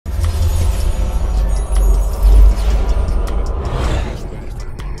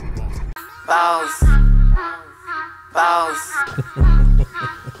Boss.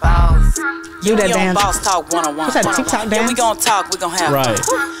 You that dance. Boss Talk 101. What's that, TikTok dance? Yeah, we gon' talk, we gon' have Right.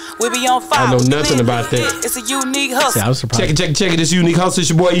 We be on fire. I know nothing about that. It's a unique hustle. See, I was surprised. Check it. This unique hustle. It's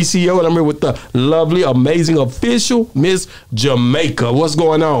your boy ECO, and I'm here with the lovely, amazing, official Miss Jamaica. What's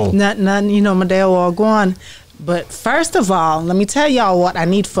going on? Nothing, you know, my day all going. But first of all, let me tell y'all what I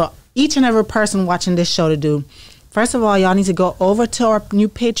need for each and every person watching this show to do. First of all, y'all need to go over to our new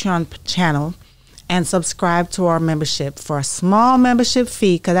Patreon channel and subscribe to our membership for a small membership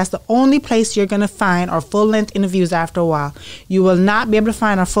fee, because that's the only place you're going to find our full-length interviews after a while. You will not be able to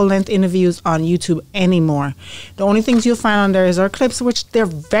find our full-length interviews on YouTube anymore. The only things you'll find on there is our clips, which they're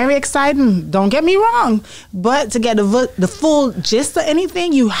very exciting. Don't get me wrong. But to get the full gist of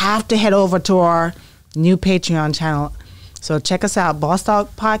anything, you have to head over to our new Patreon channel. So check us out, Boss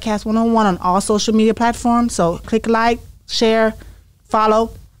Talk Podcast 101 on all social media platforms. So click like, share,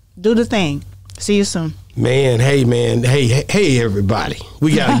 follow, do the thing. See you soon. Man, hey, everybody.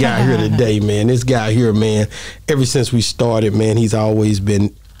 We got a guy here today, man. This guy here, man, ever since we started, man, he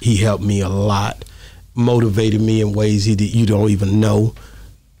helped me a lot, motivated me in ways you don't even know.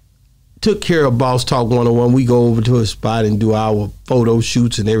 Took care of Boss Talk 101. We go over to a spot and do our photo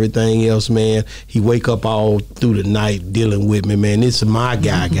shoots and everything else, man. He wake up all through the night dealing with me, man. This is my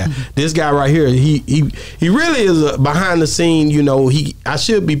guy. This guy right here, he really is a behind the scene, you know. I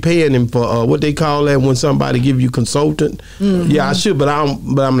should be paying him for what they call that when somebody give you consultant. Yeah, I should, but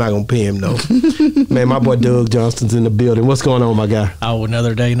I'm not gonna pay him though. Man, my boy Doug Johnston's in the building. What's going on, my guy? Oh,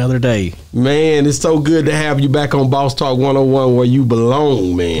 another day. Man, it's so good to have you back on Boss Talk 101 where you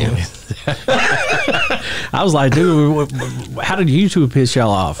belong, man. I was like, dude, how did YouTube piss y'all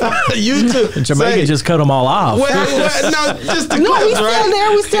off? YouTube, Jamaica just cut them all off. Well, no, just the No, clips, we still right?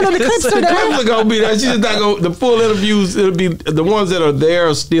 there. We still on the clips The today. clips are gonna be there. She's just not gonna. The full interviews, it'll be the ones that are there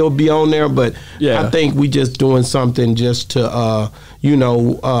will still be on there. But yeah. I think we just doing something just to,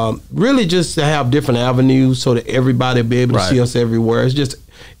 really just to have different avenues so that everybody will be able to see us everywhere. It's just.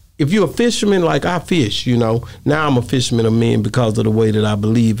 If you're a fisherman, like I fish, you know, now I'm a fisherman of men because of the way that I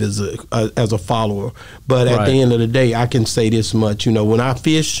believe as a follower. But at the end of the day, I can say this much, you know, when I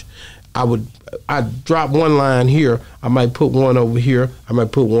fish, I drop one line here, I might put one over here, I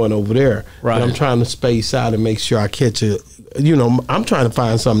might put one over there. Right. But I'm trying to space out and make sure I catch it. You know, I'm trying to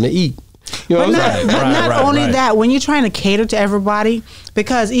find something to eat. You know But not only that, when you're trying to cater to everybody,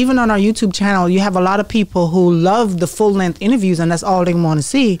 because even on our YouTube channel, you have a lot of people who love the full-length interviews, and that's all they want to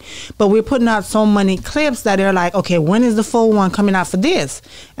see. But we're putting out so many clips that they're like, okay, when is the full one coming out for this?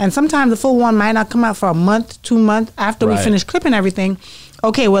 And sometimes the full one might not come out for a month, 2 months after we finish clipping everything.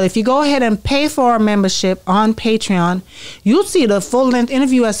 Okay, well, if you go ahead and pay for our membership on Patreon, you'll see the full-length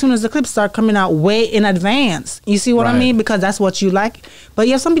interview as soon as the clips start coming out way in advance. You see what I mean? Because that's what you like. But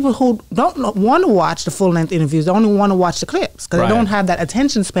you have some people who don't want to watch the full-length interviews. They only want to watch the clips because they don't have that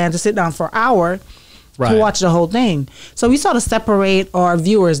attention span to sit down for an hour to watch the whole thing. So we sort of separate our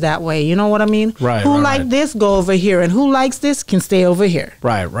viewers that way. You know what I mean? Who like this, go over here. And who likes this can stay over here.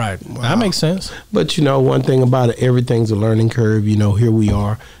 Right. Wow. That makes sense. But, you know, one thing about it, everything's a learning curve. You know, here we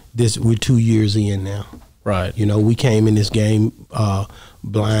are. We're 2 years in now. Right. You know, we came in this game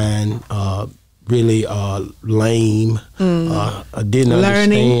blind, really lame, didn't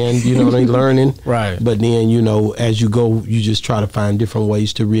understand, you know, they learning. But then, you know, as you go, you just try to find different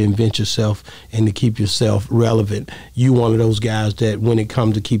ways to reinvent yourself and to keep yourself relevant. You one of those guys that when it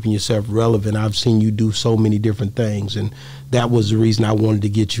comes to keeping yourself relevant, I've seen you do so many different things. And that was the reason I wanted to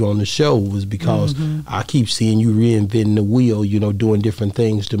get you on the show, was because I keep seeing you reinventing the wheel, you know, doing different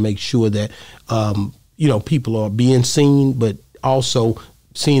things to make sure that, you know, people are being seen, but also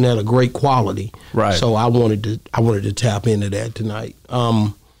seen at a great quality. Right. So I wanted to tap into that tonight.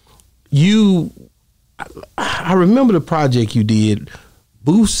 I remember the project you did,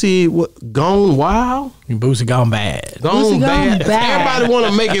 Boosie Gone Wild? Boosie Gone Bad. Gone Bad. Everybody want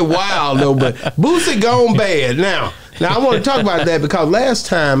to make it wild though, but Boosie Gone Bad. Now I want to talk about that because last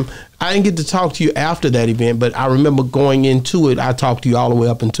time I didn't get to talk to you after that event, but I remember going into it, I talked to you all the way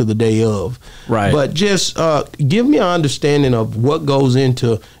up until the day of. Right. But just give me an understanding of what goes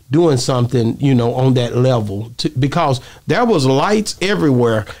into doing something, you know, on that level, because there was lights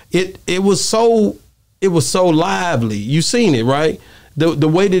everywhere. It was so lively. You seen it, right? The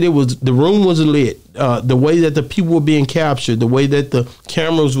way that the room was lit, the way that the people were being captured, the way that the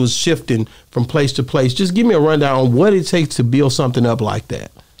cameras was shifting from place to place. Just give me a rundown on what it takes to build something up like that.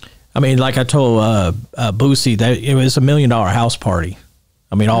 I mean, like I told Boosie, that it was $1 million house party.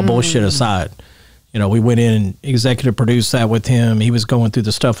 I mean, all bullshit aside. You know, we went in and executive produced that with him. He was going through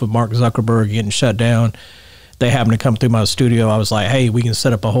the stuff with Mark Zuckerberg getting shut down. they happened to come through my studio. I was like, hey, we can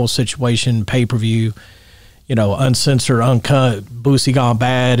set up a whole situation, pay-per-view, you know, uncensored, uncut, Boosie Gone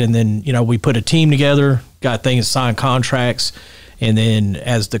Bad. And then, you know, we put a team together, got things, signed contracts. And then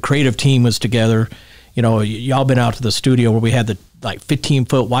as the creative team was together, you know, y'all been out to the studio where we had the like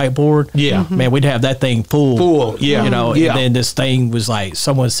 15-foot whiteboard. Yeah. Man, we'd have that thing full. Yeah. You know, and then this thing was like,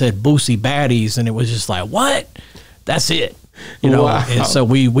 someone said Boosie Baddies, and it was just like, what? That's it. You know, and so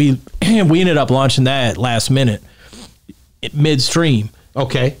we ended up launching that last minute, midstream.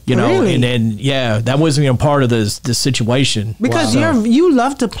 Okay, you know, really? And then that wasn't even part of the situation because you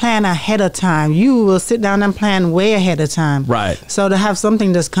love to plan ahead of time. You will sit down and plan way ahead of time, right? So to have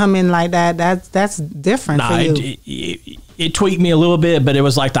something that's come in like that's different for you. It tweaked me a little bit, but it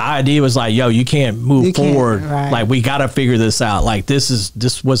was like the idea was like, yo, you can't move forward. Right. Like we got to figure this out. Like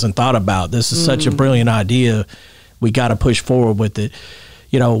this wasn't thought about. This is such a brilliant idea. We got to push forward with it.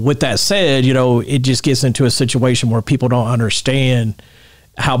 You know, with that said, you know, it just gets into a situation where people don't understand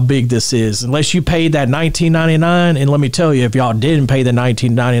how big this is unless you paid that $19.99. And let me tell you, if y'all didn't pay the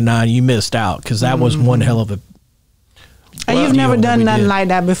 $19.99, you missed out because that was one hell of a. And you've never done nothing like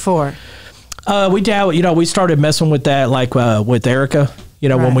that before. We did. You know, we started messing with that like with Erykah. You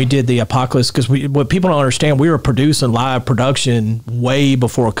know, when we did the Apocalypse, because what people don't understand, we were producing live production way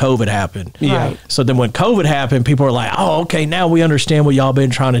before COVID happened. Yeah. Right. So then when COVID happened, people were like, "Oh, okay, now we understand what y'all been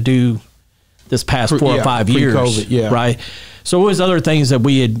trying to do this past 4 or 5 years." Yeah. Right. So it was other things that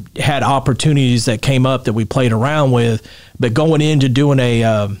we had opportunities that came up that we played around with, but going into doing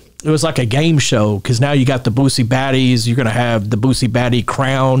it was like a game show because now you got the Boosie Baddies. You're going to have the Boosie Baddie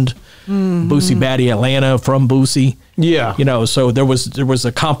crowned, Boosie Baddie Atlanta from Boosie. Yeah. You know, so there was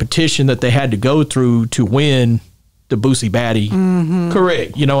a competition that they had to go through to win the Boosie Baddie.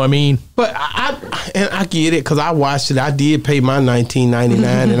 Correct. You know what I mean? But I get it because I watched it. I did pay my $19.99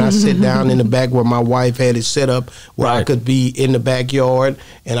 and I sit down in the back where my wife had it set up where I could be in the backyard,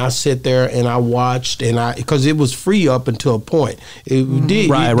 and I sit there and I watched because it was free up until a point. It gave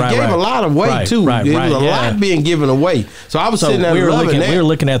a lot away too. There was a lot being given away. So I was sitting there loving that. We were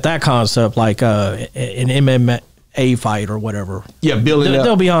looking at that concept like an MMA fight or whatever. Yeah, building up.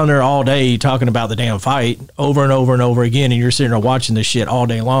 They'll be on there all day talking about the damn fight over and over and over again, and you're sitting there watching this shit all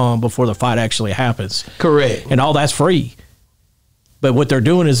day long before the fight actually happens. Correct. And all that's free. But what they're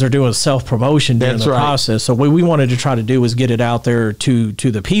doing is they're doing self-promotion during the process. So what we wanted to try to do was get it out there to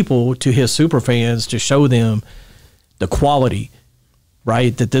the people, to his super fans, to show them the quality,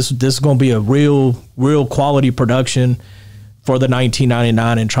 right? That this is going to be a real quality production for the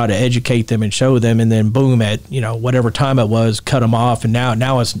 $19.99 and try to educate them and show them, and then boom, at whatever time it was, cut them off, and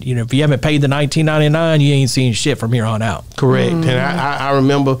now it's if you haven't paid the $19.99, you ain't seen shit from here on out. Correct. And I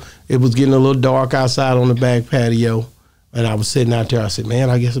remember it was getting a little dark outside on the back patio, and I was sitting out there. I said, man,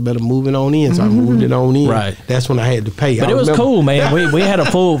 I guess I better move it on in. So I moved it on in. Right. That's when I had to pay. But it was cool, man. we had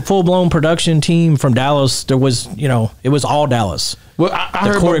a full blown production team from Dallas. There was it was all Dallas. Well, I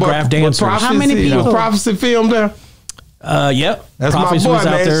heard choreographed dancers. How many people? Prophecy filmed there. Yep. That's Prophecy my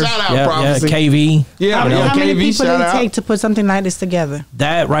boy, man. Shout out, Prophecy. KV. Yeah, how many people did it take to put something like this together?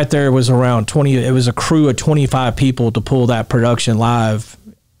 That right there was around 20. It was a crew of 25 people to pull that production live,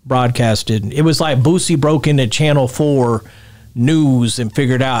 broadcasted. It was like Boosie broke into Channel 4 News and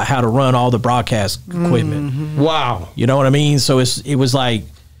figured out how to run all the broadcast equipment. Wow. You know what I mean? So it was like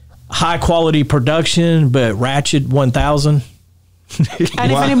high quality production, but ratchet 1000. And if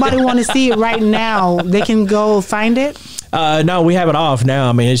anybody want to see it right now, they can go find it. No, we have it off now.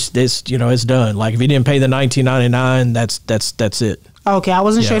 I mean, it's it's done. Like if you didn't pay the $19.99, that's it. Okay, I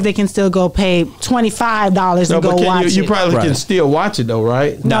wasn't sure if they can still go pay $25 and go watch it. You probably can still watch it though,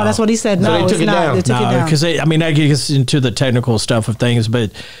 right? No, that's what he said. No, they took it down. They took it down. Because that gets into the technical stuff of things.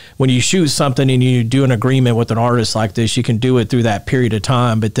 But when you shoot something and you do an agreement with an artist like this, you can do it through that period of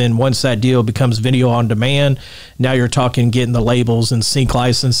time. But then once that deal becomes video on demand, now you're talking getting the labels and sync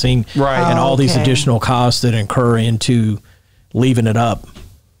licensing, and all these additional costs that incur into leaving it up.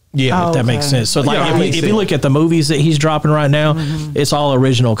 Yeah, if that makes sense. So like if you look at the movies that he's dropping right now, it's all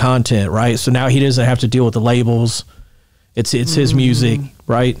original content, right? So now he doesn't have to deal with the labels. It's his music,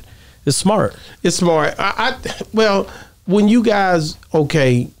 right? It's smart. It's smart. Well, when you guys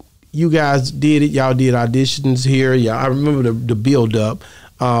did it, y'all did auditions here. Yeah, I remember the build up.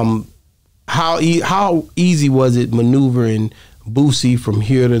 How easy was it maneuvering Boosie from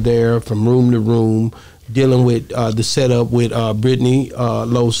here to there, from room to room? Dealing with the setup with Brittany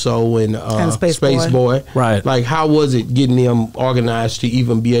Loso and Space Boy. Right. Like, how was it getting them organized to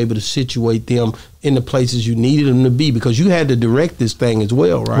even be able to situate them in the places you needed them to be? Because you had to direct this thing as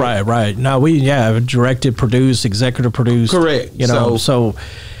well, right? Right. No, we directed, produced, executive produced. Correct. So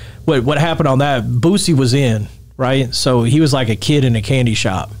what happened on that, Boosie was in, right? So he was like a kid in a candy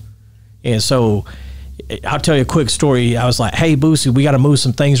shop. And so I'll tell you a quick story. I was like, hey, Boosie, we got to move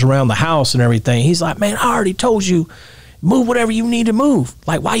some things around the house and everything. He's like, man, I already told you, move whatever you need to move.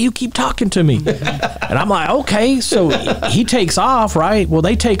 Like, why you keep talking to me? And I'm like, okay. So he takes off, right? Well,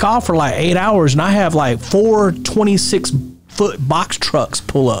 they take off for like 8 hours, and I have like 4 26-foot box trucks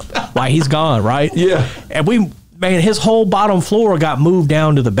pull up while he's gone, right? Yeah. And his whole bottom floor got moved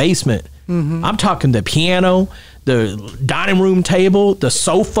down to the basement. I'm talking the piano, the dining room table, the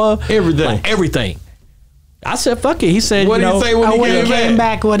sofa, everything. Like everything. I said, fuck it. He said, what did he say when he came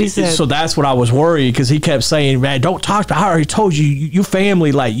back? What he said. So that's what I was worried, because he kept saying, man, don't talk to me. I already told you, you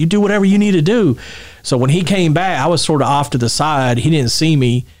family, like, you do whatever you need to do. So when he came back, I was sort of off to the side. He didn't see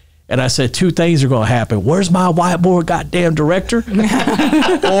me. And I said, 2 things are going to happen. Where's my whiteboard goddamn director?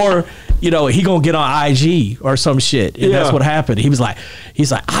 Or, he going to get on IG or some shit. And that's what happened. He's like,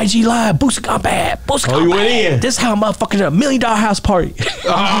 IG Live, Boosie gone bad. Boosie gone you went bad. in. This how motherfuckers $1 million house party.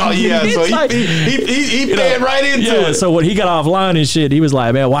 Oh, yeah. So he fed right into it. So when he got offline and shit, he was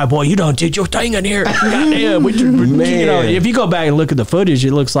like, man, white boy, you done did your thing in here. Goddamn. Man. If you go back and look at the footage,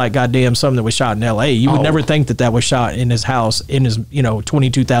 it looks like goddamn something that was shot in L.A. You would never think that was shot in his house, in his,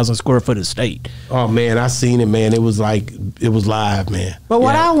 22,000 square foot estate. Oh, man, I seen it, man. It was like, it was live, man. But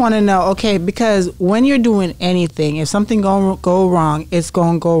what I want to know, okay, because when you're doing anything, if something going to go wrong, it's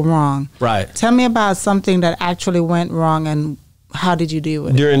going to go wrong. Right. Tell me about something that actually went wrong, and how did you deal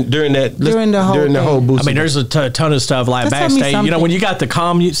with it? During the whole Boosie. I mean, there's a ton of stuff like backstage. When you got the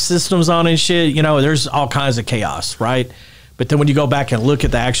comm systems on and shit, there's all kinds of chaos, right? But then when you go back and look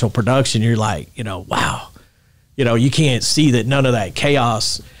at the actual production, you're like, wow. You can't see that none of that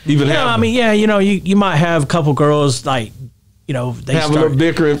chaos even happened. I mean, you might have a couple girls like, they have a little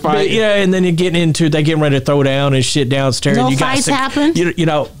bickering fight. And then you're getting ready to throw down and shit downstairs. No fights happened?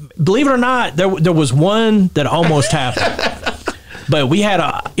 Believe it or not, there was one that almost happened. But we had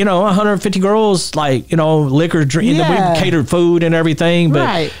 150 girls, liquor, drink, and then we catered food and everything.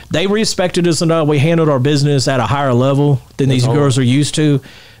 But they respected us enough. We handled our business at a higher level than these girls are used to.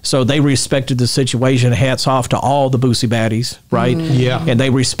 So they respected the situation. Hats off to all the Boosie baddies, right? Yeah. And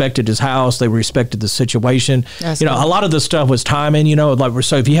they respected his house. They respected the situation. That's a lot of the stuff was timing,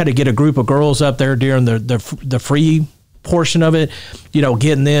 so if you had to get a group of girls up there during the free portion of it,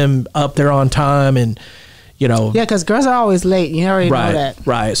 getting them up there on time and, Yeah, because girls are always late. You already know that.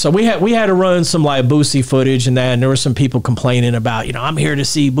 Right. So we had to run some like Boosie footage and that, and there were some people complaining about, I'm here to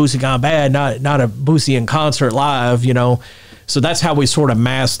see Boosie Gone Bad, not a Boosie in concert live, So that's how we sort of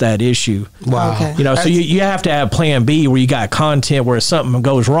masked that issue. Wow. Okay. So you have to have plan B where you got content where if something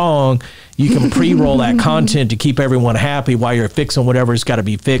goes wrong, you can pre-roll that content to keep everyone happy while you're fixing whatever's got to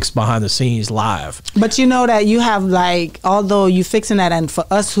be fixed behind the scenes live. But that you have although you fixing that, and for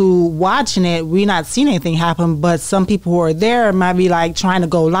us who watching it, we not seeing anything happen, but some people who are there might be trying to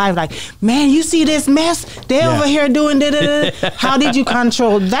go live, man, you see this mess? They over here doing da-da-da. How did you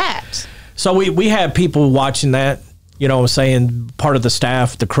control that? So we had people watching that. What I'm saying, part of the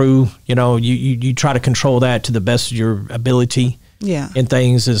staff, the crew, you try to control that to the best of your ability. Yeah. And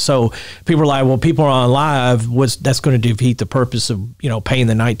things. And so people are like, well, people are on live. That's going to defeat the purpose of, paying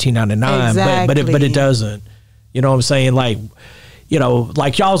the $19.99. Exactly. But it doesn't. You know what I'm saying? Like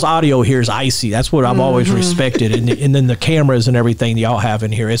y'all's audio here is icy. That's what I've always respected. And then the cameras and everything y'all have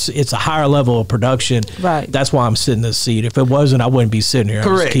in here, it's a higher level of production. Right. That's why I'm sitting in this seat. If it wasn't, I wouldn't be sitting here. I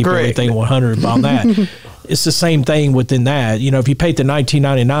just keep everything 100 on that. It's the same thing within that. If you paid the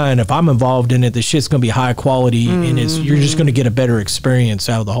 $19.99, if I'm involved in it, the shit's going to be high quality, and you're just going to get a better experience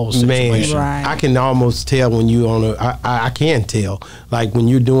out of the whole situation. Man, I can almost tell when you I can tell, when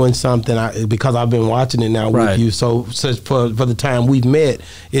you're doing something, because I've been watching it now with you. So for the time we've met,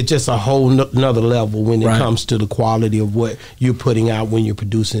 it's just a whole nother level when it comes to the quality of what you're putting out when you're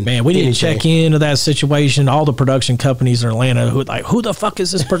producing. Man, we didn't check into that situation. All the production companies in Atlanta, who the fuck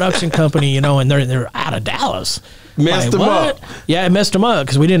is this production company? And they're out of Dallas. Messed them up. Yeah, it messed them up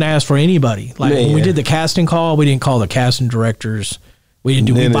because we didn't ask for anybody. When we did the casting call, we didn't call the casting directors. We didn't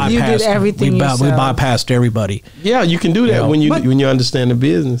do. We bypassed. You did everything yourself. We bypassed everybody. Yeah, you can do that when you understand the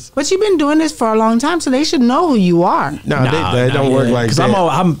business. But you've been doing this for a long time, so they should know who you are. No, they don't work like that.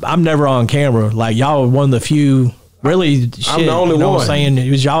 Because I'm never on camera. Y'all are one of the few. Really, I'm the only one. What I'm saying?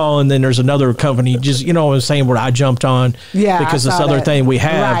 It was y'all, and then there's another company. Just what I'm saying, where I jumped on. Yeah, because this other thing we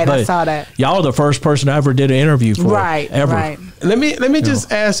have. Right, but I saw that. Y'all are the first person I ever did an interview for. Right, ever. Right. Let me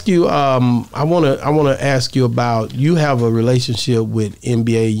just ask you. I want to ask you about. You have a relationship with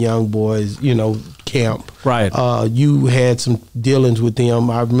NBA YoungBoys. Camp. Right. You had some dealings with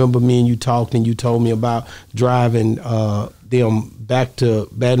them. I remember me and you talked, and you told me about driving them back to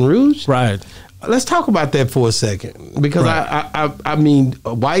Baton Rouge. Right. Let's talk about that for a second, because I mean,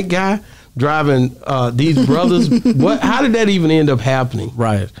 a white guy driving these brothers. How did that even end up happening?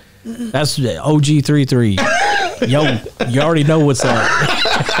 Right. That's OG33. Yo, you already know what's up.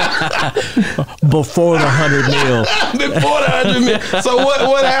 Before the 100 mil. Before the 100 mil. So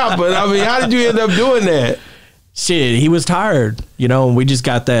what happened? I mean, how did you end up doing that? Shit, he was tired, you know, and we just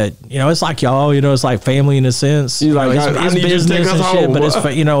got that, you know, it's like y'all, you know, it's like family in a sense. You're like, it's business and shit, but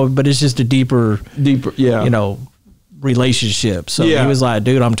it's, you know, but it's just a deeper, yeah, you know, relationship. So he was like,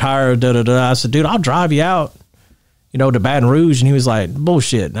 dude, I'm tired, da-da-da. I said, dude, I'll drive you out, you know, to Baton Rouge. And he was like,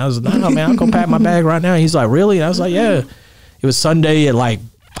 bullshit. And I was like, no, man, I'm going to pack my bag right now. He's like, really? And I was like, yeah. It was Sunday at like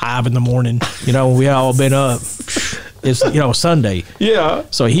 5 in the morning. You know, we all been up. It's, you know, Sunday. Yeah.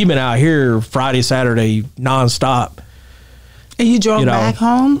 So he been out here Friday, Saturday, nonstop. And you drove back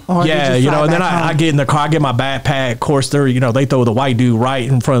home? Or yeah, you know, and then I get in the car, I get my backpack. Of course, they throw the white dude right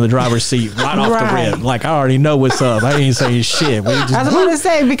in front of the driver's seat, right off the rip. Like, I already know what's up. I ain't saying shit. I was going to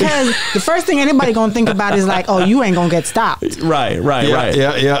say, because the first thing anybody going to think about is like, oh, you ain't going to get stopped. Right.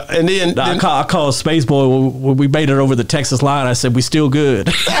 Yeah. And then I called Space Boy when we made it over the Texas line. I said, we still good.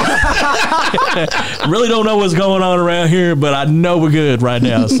 Really don't know what's going on around here, but I know we're good right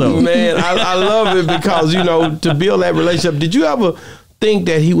now. So, man, I love it because, you know, to build that relationship. Did you ever think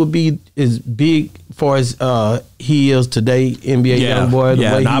that he would be as big for as he is today, NBA YoungBoy?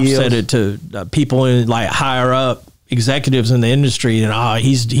 Yeah, and I've said it to people in like higher up executives in the industry, and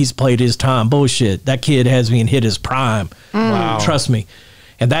he's played his time. Bullshit. That kid hasn't even hit his prime. Wow. Trust me.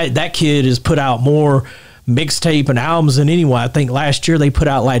 And that kid has put out more mixtape and albums than anyone. I think last year they put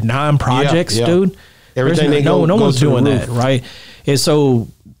out like 9 projects, dude. Everything no one's doing that, right? And so,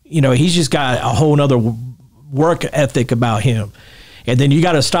 you know, he's just got a whole nother work ethic about him. And then you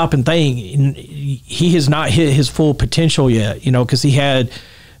got to stop and think, he has not hit his full potential yet, you know, because he had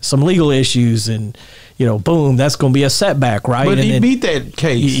some legal issues and, you know, boom, that's going to be a setback, right? But and he beat that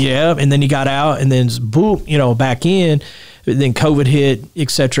case. Yeah, and then he got out and then boom, you know, back in. Then COVID hit, et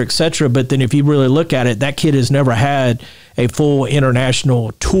cetera, et cetera. But then if you really look at it, that kid has never had a full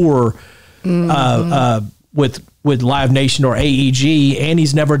international tour with Live Nation or AEG, and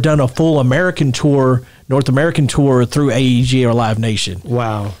he's never done a full American tour, North American tour through AEG or Live Nation.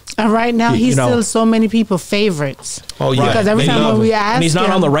 Wow. And right now, he's still so many people's favorites. Oh, yeah. Because every time when we ask and he's not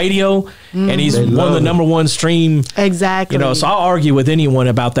on the radio, and he's one of the #1 stream. Exactly. You know, so I'll argue with anyone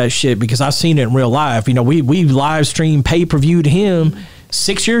about that shit because I've seen it in real life. You know, we live stream pay-per-viewed him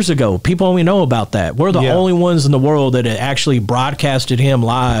 6 years ago. People only know about that. We're the only ones in the world that actually broadcasted him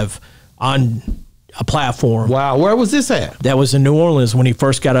live on a platform. Wow, where was this at? That was in New Orleans when he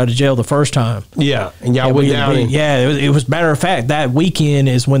first got out of jail the first time. Yeah, and y'all went down. It was matter of fact that weekend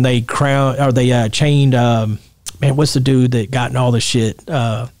is when they chained. Man, what's the dude that got in all the shit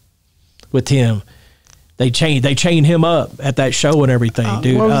with him? They chained him up at that show and everything,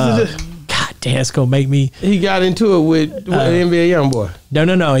 dude. God damn, it's gonna make me. He got into it with NBA YoungBoy.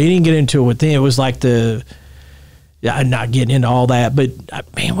 No, he didn't get into it with them. It was like I'm not getting into all that, but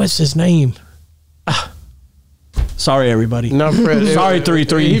man, what's his name? Sorry, everybody. No, Fred. Sorry,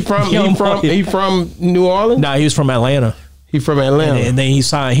 33. He from New Orleans? No, he was from Atlanta. He's from Atlanta, and then he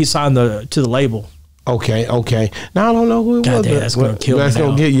signed to the label. Okay. Now I don't know who it was. Damn, that's gonna kill me. That's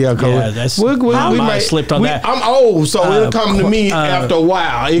gonna get that's. We might have slipped on that. I'm old, so it'll come to me after a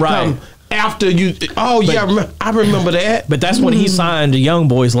while. It'll come after you. Oh yeah, I remember that. But that's when he signed the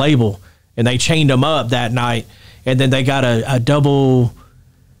YoungBoy's label, and they chained him up that night, and then they got a double.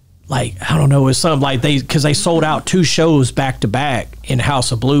 Like, I don't know, it's something like because they sold out 2 shows back to back in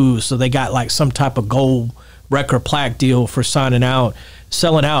House of Blues. So they got like some type of gold record plaque deal for selling out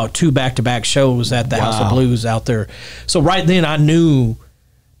 2 back-to-back shows at the House of Blues out there. So right then I knew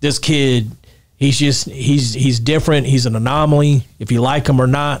this kid, he's different. He's an anomaly. If you like him or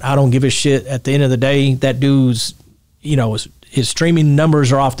not, I don't give a shit. At the end of the day, that dude's, you know, his streaming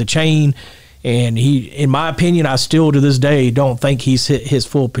numbers are off the chain. And he, in my opinion, I still to this day don't think he's hit his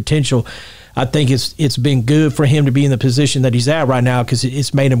full potential. I think it's been good for him to be in the position that he's at right now because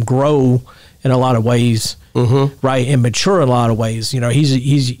it's made him grow in a lot of ways, right, and mature in a lot of ways. You know,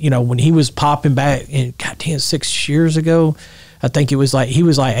 he's you know, when he was popping back in goddamn 6 years ago, I think he was like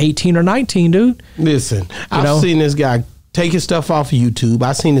 18 or 19, dude. Listen, I've seen this guy take his stuff off of YouTube.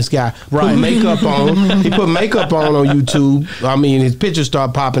 I seen this guy put makeup on. He put makeup on YouTube. I mean, his pictures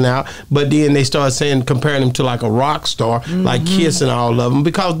start popping out, but then they start comparing him to like a rock star, like Kiss and all of them,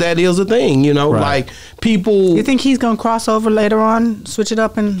 because that is a thing, you know, like people. You think he's going to cross over later on, switch it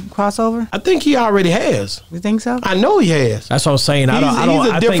up and cross over? I think he already has. You think so? I know he has. That's what I'm saying. He's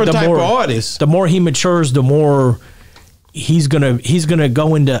a different type of artist. The more he matures, the more he's gonna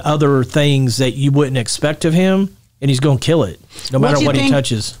go into other things that you wouldn't expect of him, and he's gonna kill it no matter what he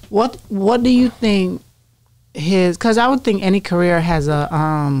touches. What do you think his? Because I would think any career has a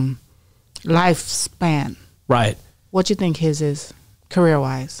lifespan. Right. What you think his is, career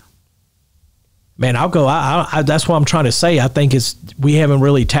wise? Man, I'll go. I that's what I'm trying to say. I think we haven't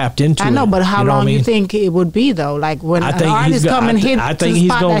really tapped into it. I know, but how long you think it would be though? Like when an artist come and hit I think the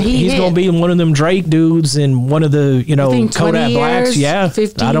spot that he's going to be one of them Drake dudes and one of the, Kodak Blacks. Yeah.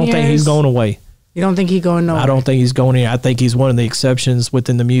 15 I don't think he's going away. You don't think he's going nowhere? I don't think he's going anywhere. I think he's one of the exceptions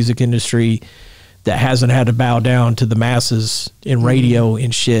within the music industry that hasn't had to bow down to the masses in radio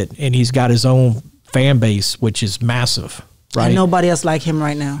and shit. And he's got his own fan base, which is massive. Right. And nobody else like him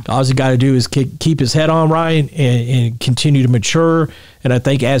right now. All he got to do is keep his head on right and continue to mature. And I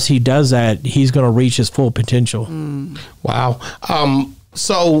think as he does that, he's going to reach his full potential. Wow.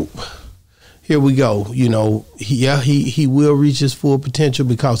 So here we go. He will reach his full potential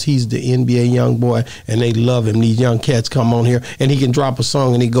because he's the NBA young boy and they love him. These young cats come on here and he can drop a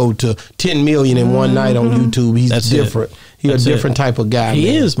song and he go to 10 million in one night on YouTube. He's different. He's a different type of guy.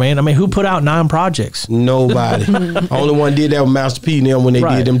 He is, man. I mean, who put out 9 projects? Nobody. Only one did that with Master P and them when they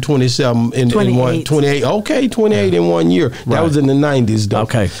did them 27 in 28. Okay, 28 in 1 year. That was in the 90s, though.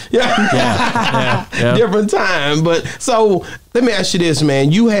 Okay. Yeah. Different time. But so let me ask you this,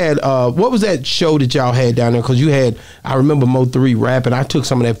 man. You had, what was that show that y'all had down there? Because you had, I remember Mo3 rapping. I took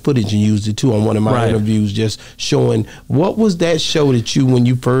some of that footage and used it too on one of my interviews, just showing what was that show that when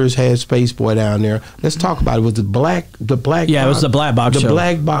you first had Space Boy down there? Let's talk about it. Was it it was the Black Box Show. The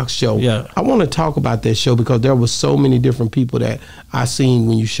Black Box Show. Yeah. I want to talk about that show because there was so many different people that I seen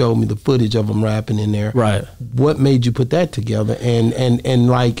when you showed me the footage of them rapping in there. Right. What made you put that together? And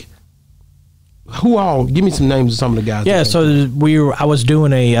like, who all? Give me some names of some of the guys. Yeah. So I was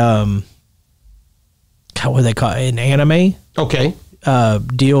doing a what they call it, an anime. Okay.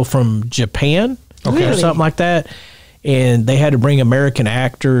 Deal from Japan. Okay. Or something like that. And they had to bring American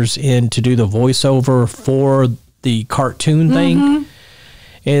actors in to do the voiceover for the cartoon thing.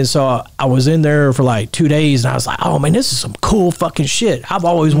 And so I was in there for like 2 days and I was like, oh man, this is some cool fucking shit. I've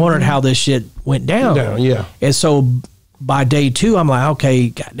always wondered how this shit went down. Yeah. And so by day 2, I'm like, okay,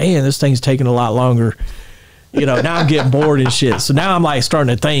 goddamn, this thing's taking a lot longer. Now I'm getting bored and shit. So now I'm like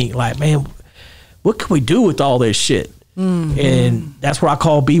starting to think like, man, what can we do with all this shit? And that's where I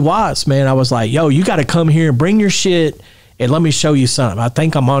called B. Watts, man. I was like, yo, you got to come here and bring your shit and let me show you something. I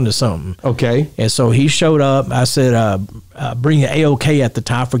think I'm onto something. Okay. And so he showed up. I said, bring an AOK at the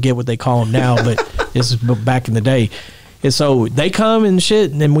time. I forget what they call them now, but this is back in the day. And so they come and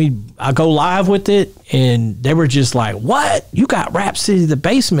shit, and then I go live with it, and they were just like, what? You got Rhapsody the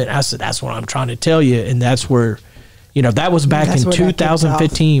Basement? I said, that's what I'm trying to tell you. And that's where, that was back in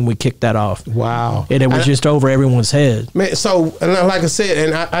 2015 we kicked that off. Wow. And it was just over everyone's head. Man, so, and like I said,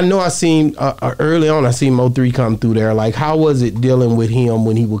 and I know I seen, early on, I seen Mo3 come through there. Like, how was it dealing with him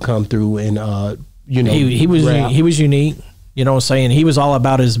when he would come through and, he was unique. You know what I'm saying? He was all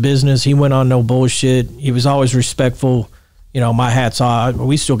about his business. He went on no bullshit. He was always respectful. My hat's off.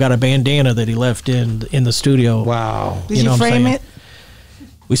 We still got a bandana that he left in the studio. Wow. Did you frame it?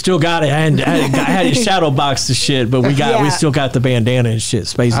 We still got it. And I had it shadow boxed the shit, but we still got the bandana and shit.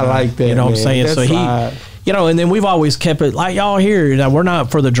 Space. I like that. You know what I'm saying? That's so and then we've always kept it like y'all here. We're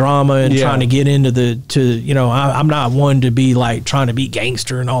not for the drama and trying to get into I'm not one to be like trying to be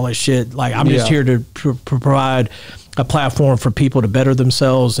gangster and all that shit. Like I'm just here to provide a platform for people to better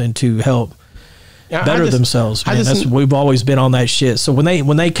themselves and to help better themselves. Man. We've always been on that shit. So when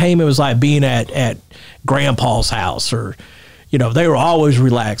they came, it was like being at grandpa's house or. They were always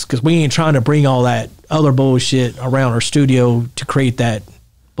relaxed because we ain't trying to bring all that other bullshit around our studio to create that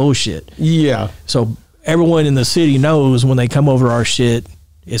bullshit. Yeah. So everyone in the city knows when they come over our shit,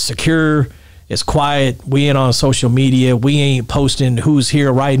 it's secure, it's quiet. We ain't on social media. We ain't posting who's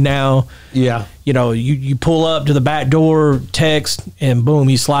here right now. Yeah. You pull up to the back door, text, and boom,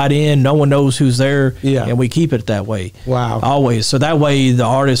 you slide in. No one knows who's there. Yeah. And we keep it that way. Wow. Always. So that way the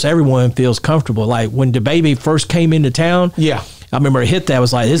artist, everyone feels comfortable. Like when DaBaby first came into town. Yeah. I remember it hit that. I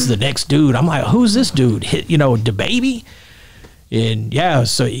was like, this is the next dude. I'm like, who's this dude? DaBaby? And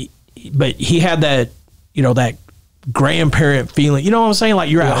but he had that, that grandparent feeling. You know what I'm saying?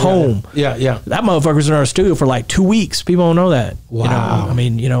 Like you're at home. Yeah. That motherfucker's in our studio for like 2 weeks. People don't know that. Wow. I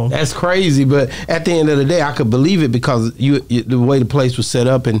mean, that's crazy. But at the end of the day, I could believe it because the way the place was set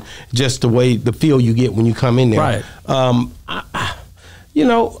up and just the feel you get when you come in there. Right.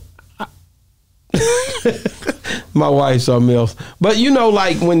 My wife's something else. But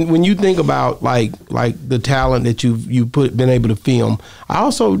like when you think about like the talent that you've been able to film. I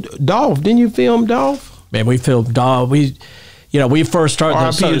also Dolph, didn't you film Dolph? Man, we feel we first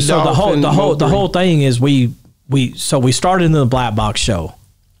started the whole thing is we started in the Black Box show,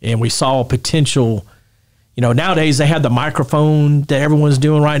 and we saw potential. Nowadays they have the microphone that everyone's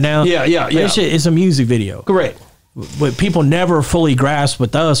doing right now. Yeah. This shit is a music video. Correct. What people never fully grasped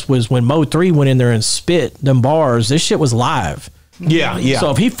with us was when Mo 3 went in there and spit them bars, this shit was live. Yeah.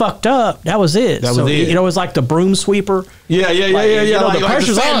 So if he fucked up, that was it. It was like the broom sweeper. Yeah. The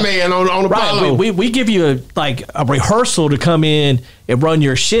pressure's like the Sandman on Apollo. Right. We give you a rehearsal to come in and run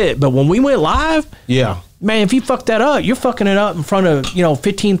your shit, but when we went live, man, if you fuck that up, you're fucking it up in front of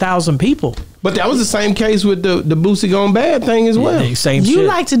 15,000 people. But that was the same case with the Boosie Gone Bad thing as well. Same you shit.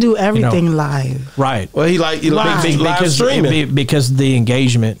 like to do everything live, right? Well, he live streaming because of the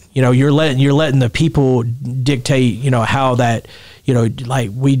engagement. You're letting the people dictate. How that.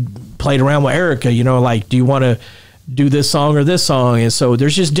 Like we played around with Erykah. Like, do you want to do this song or this song? And so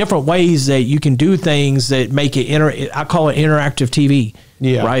there's just different ways that you can do things that make it I call it interactive TV.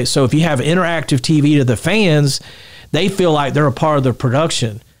 Yeah. Right. So if you have interactive TV to the fans, they feel like they're a part of the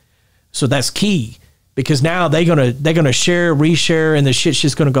production. So that's key, because now they're gonna share, reshare, and the shit's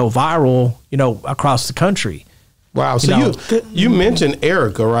just gonna go viral, across the country. Wow. So you mentioned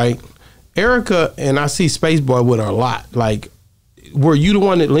Erykah, right? Erykah, and I see Spaceboy with her a lot. Like, were you the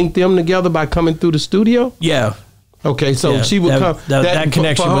one that linked them together by coming through the studio? Yeah. Okay, so she would come. That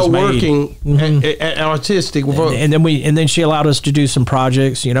connection for her was made. Working artistic, and then she allowed us to do some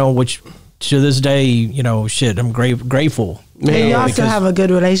projects, which to this day, I'm grateful. And you also have a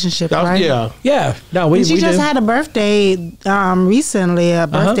good relationship, right? Yeah. No, we just do. had a birthday recently, a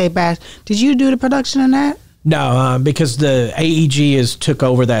birthday bash. Did you do the production on that? No, because the AEG has took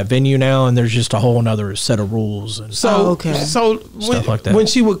over that venue now, and there's just a whole other set of rules and stuff like that. When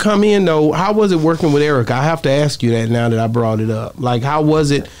she would come in, though, how was it working with Erykah? I have to ask you that now that I brought it up. Like, how was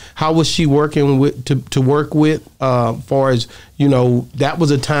it? How was she working with to work with? Far as that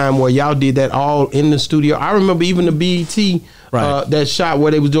was a time where y'all did that all in the studio. I remember even the BET. Right. That shot where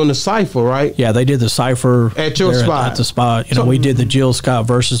they was doing the cypher, right? Yeah, they did the cypher at your spot. At the spot, we did the Jill Scott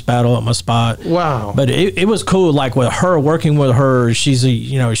versus battle at my spot. Wow! But it was cool. Like with her, working with her, she's like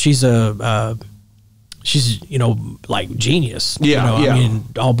genius. Yeah, I mean,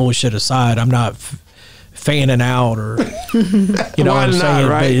 all bullshit aside, I'm not fanning out or what I'm saying.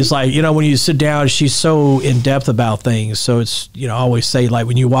 Right? But it's like when you sit down, she's so in depth about things. So it's I always say, like,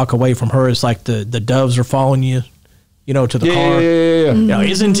 when you walk away from her, it's like the doves are following you. To the car. Yeah.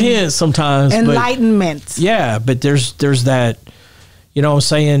 It's intense sometimes. Enlightenment. But there's that, what I'm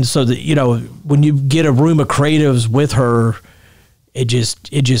saying? So that, when you get a room of creatives with her, it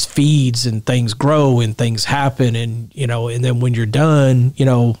just feeds and things grow and things happen. And, and then when you're done,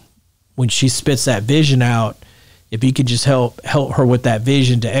 when she spits that vision out, if you could just help her with that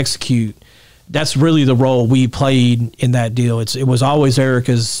vision to execute, that's really the role we played in that deal. It was always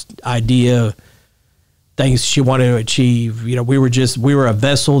Erykah's idea, things she wanted to achieve. We were a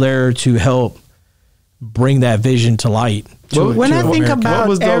vessel there to help bring that vision to light. When I think about what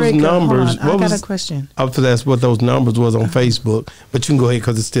was those Erykah, numbers? I got a question. That's what those numbers was on Facebook, but you can go ahead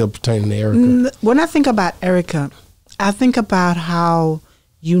because it's still pertaining to Erykah. When I think about Erykah, I think about how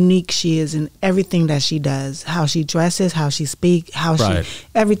unique she is in everything that she does, how she dresses, how she speaks, she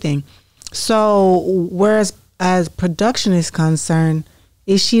everything. So whereas as production is concerned,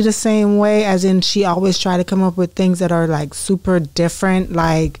 is she the same way, as in she always try to come up with things that are like super different,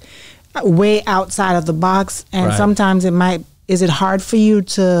 like way outside of the box, and sometimes is it hard for you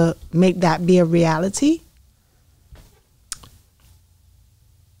to make that be a reality?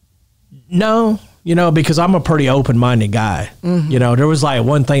 No, because I'm a pretty open-minded guy. Mm-hmm. There was like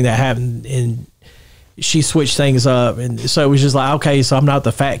one thing that happened and she switched things up, and so it was just like, okay, so I'm not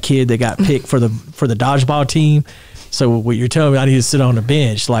the fat kid that got picked for the dodgeball team. So what you're telling me, I need to sit on the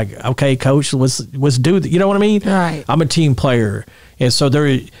bench. Like, okay, coach, let's do that. You know what I mean? Right. I'm a team player. And so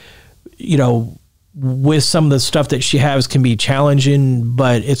there, with some of the stuff that she has can be challenging,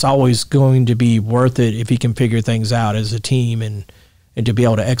 but it's always going to be worth it if you can figure things out as a team and to be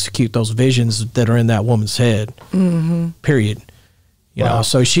able to execute those visions that are in that woman's head, period. You know,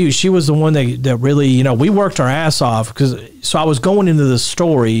 so she was the one that really, we worked our ass off so I was going into the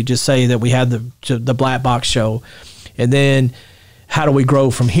story to say that we had the Black Box show. And then how do we grow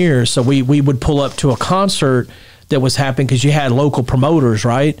from here? So we would pull up to a concert that was happening because you had local promoters,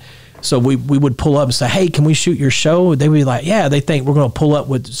 right? So we would pull up and say, hey, can we shoot your show? They would be like, yeah, they think we're going to pull up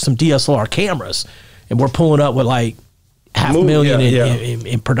with some DSLR cameras. And we're pulling up with like $500,000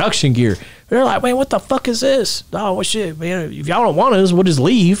 in production gear. They're like, man, what the fuck is this? Oh, well, shit, man, if y'all don't want us, we'll just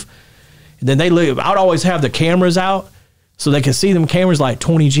leave. And then they leave. I would always have the cameras out so they could see them cameras like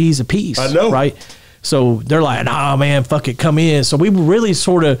 20 G's a piece. I know. Right? So they're like, nah, man, fuck it, come in. So we really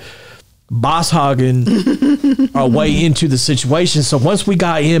sort of boss hogging our way into the situation. So once we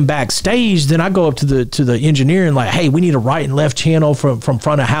got in backstage, then I go up to the engineer and like, hey, we need a right and left channel from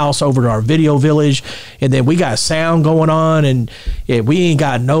front of house over to our video village, and then we got sound going on, and we ain't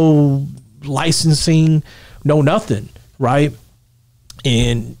got no licensing, no nothing, right?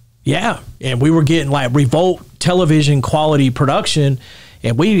 And and we were getting like Revolt television quality production,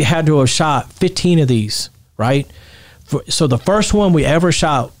 and we had to have shot 15 of these, right? So the first one we ever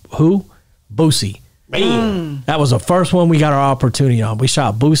shot, who? Boosie. Man. That was the first one we got our opportunity on. We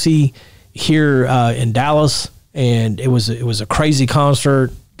shot Boosie here in Dallas, and it was a crazy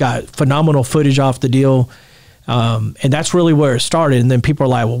concert. Got phenomenal footage off the deal. And that's really where it started. And then people are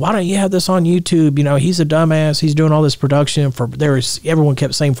like, well, why don't you have this on YouTube? You know, he's a dumbass. He's doing all this production everyone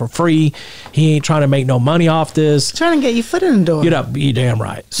kept saying for free. He ain't trying to make no money off this. Trying to get your foot in the door. You damn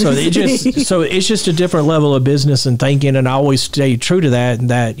right. So it's just a different level of business and thinking. And I always stay true to that. And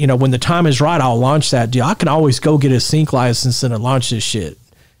that, you know, when the time is right, I'll launch that deal. I can always go get a sync license and launch this shit.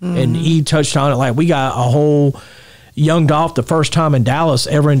 And he touched on it. Like, we got a whole Young Dolph, the first time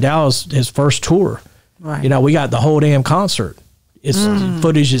ever in Dallas, his first tour. Right. You know, we got the whole damn concert. It's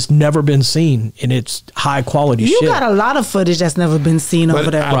footage that's never been seen, and it's high quality shit. You got a lot of footage that's never been seen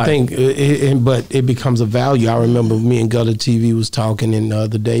over there. I think, but it becomes a value. I remember me and Gutter TV was talking, and the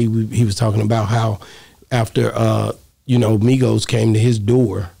other day he was talking about how after, you know, Migos came to his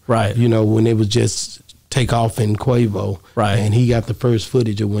door, right? You know, when it was just Takeoff and Quavo, right? And he got the first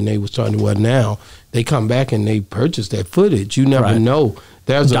footage of when they was starting. Well, now they come back and they purchase that footage. You never know.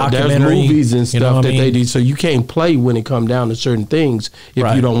 There's movies and stuff that they do, so you can't play when it come down to certain things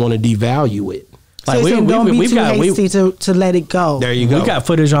if you don't want to devalue it. So like we've got hasty to let it go. There you go. We got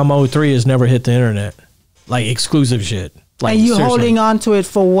footage on Mode 3 has never hit the internet, like exclusive shit. Like, and you holding on to it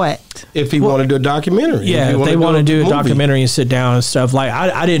for what? If he wanted to do a documentary, yeah, if they want to do a documentary and sit down and stuff. Like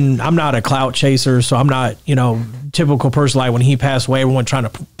I'm not a clout chaser, so I'm not, you know, typical person. Like when he passed away, everyone trying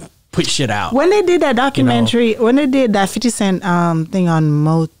to put shit out. When they did that documentary, when they did that 50 Cent thing on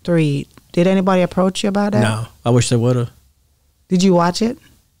Mo 3, did anybody approach you about that? No, I wish they would have. Did you watch it?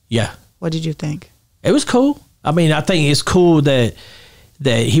 Yeah. What did you think? It was cool. I mean, I think it's cool that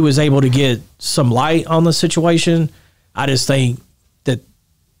he was able to get some light on the situation. I just think that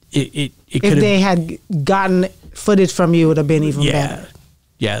it could have... If they had gotten footage from you, it would have been even better.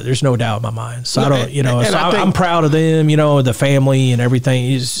 Yeah, there's no doubt in my mind. So I don't, you know, so I'm proud of them, you know, the family and everything.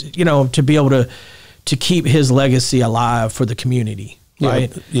 Is, you know, to be able to keep his legacy alive for the community,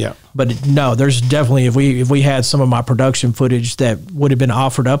 right? Yeah. But no, there's definitely, if we had some of my production footage that would have been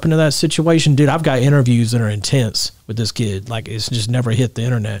offered up into that situation, dude, I've got interviews that are intense with this kid. Like, it's just never hit the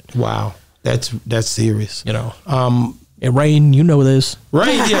internet. Wow, that's serious. You know. And Rain, you know this.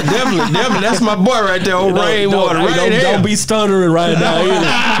 Rain, yeah, definitely. That's my boy right there, old Rainwater. Don't be stuttering right now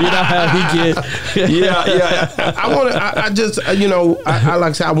either. You know how he get. Yeah. I just, you know, I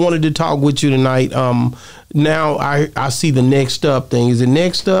like I said, I wanted to talk with you tonight. Now I see the Next Up thing. Is it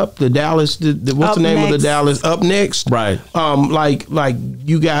Next Up? The Dallas, what's the name of the Dallas? Up Next? Right. Like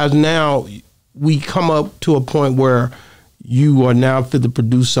you guys now, we come up to a point where you are now fit to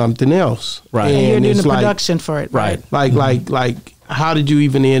produce something else, right? And you're doing the production for it, right? Like, how did you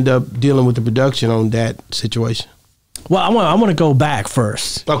even end up dealing with the production on that situation? Well, I want to go back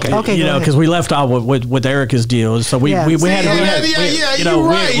first. Okay. You know, because we left off with Erykah's deal, so we had you're right,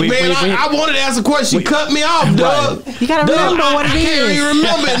 man. I wanted to ask a question. You cut me off, dog. You gotta remember what it is. I can't even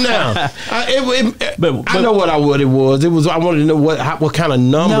remember it now. I know what it was. It was I wanted to know what kind of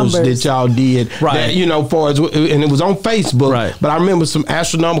numbers that y'all did. Right. That, you know, far as and it was on Facebook. Right. But I remember some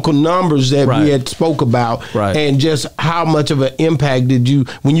astronomical numbers that we had spoke about. Right. And just how much of an impact did you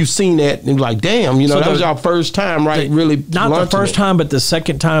when you seen that and like, damn, you know, that was our first time, right? Really, not the first time, but the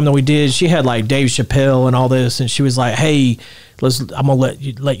second time that we did, she had like Dave Chappelle and all this, and she was like, "Hey, I'm gonna let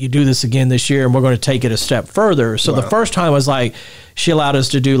you do this again this year, and we're going to take it a step further." So the first time was like she allowed us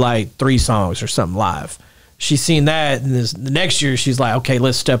to do like 3 songs or something live. She's seen that, and the next year she's like, "Okay,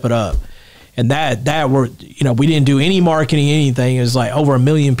 let's step it up." And that were, you know, we didn't do any marketing, anything. It was like over 1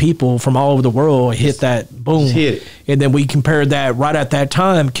 million people from all over the world hit that, boom. Hit it. And then we compared that right at that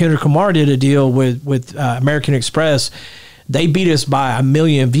time. Kendrick Lamar did a deal with American Express. They beat us by 1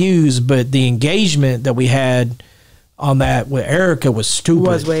 million views, but the engagement that we had on that with Erykah was stupid. It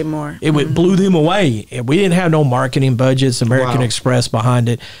was way more. It blew them away. And we didn't have no marketing budgets, American Express behind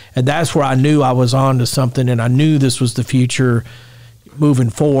it. And that's where I knew I was on to something, and I knew this was the future moving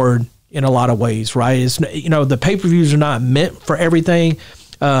forward. In a lot of ways, right? It's, you know, the pay-per-views are not meant for everything.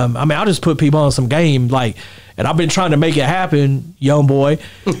 I mean, I'll just put people on some game. Like, And I've been trying to make it happen, young boy.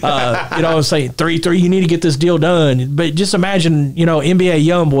 You know what I'm saying? 3-3, you need to get this deal done. But just imagine, you know, NBA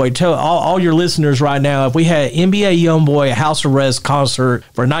YoungBoy, tell all your listeners right now, if we had NBA YoungBoy House Arrest concert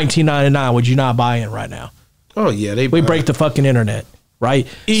for $19.99, would you not buy in right now? Oh, yeah. We break the fucking internet, right?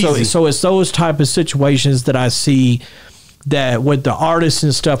 Easy. So it's those type of situations that I see that what the artists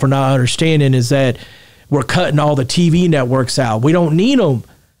and stuff are not understanding is that we're cutting all the TV networks out. We don't need them.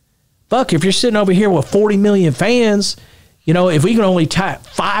 Fuck, if you're sitting over here with 40 million fans, you know, if we can only tap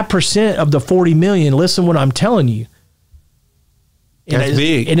 5% of the 40 million, listen what I'm telling you. That's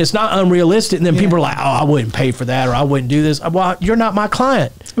big. And it's not unrealistic. And then people are like, oh, I wouldn't pay for that or I wouldn't do this. Well, you're not my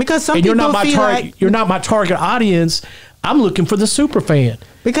client. Because some and people you're not my feel like... You're not my target audience. I'm looking for the super fan.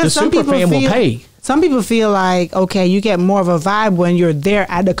 Because the some super people fan will pay. Some people feel like, okay, you get more of a vibe when you're there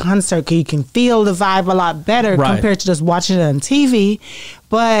at the concert. You can feel the vibe a lot better compared to just watching it on TV.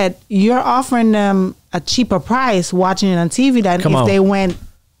 But you're offering them a cheaper price watching it on TV than if they went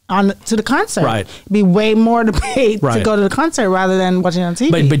on to the concert. Right. It'd be way more to pay to go to the concert rather than watching it on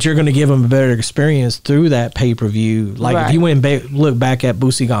TV. But you're going to give them a better experience through that pay-per-view. Like if you went and look back at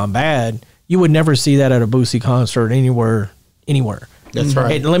Boosie Gone Bad, you would never see that at a Boosie concert anywhere. That's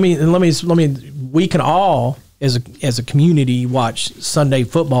right. And let me. We can all, as a community, watch Sunday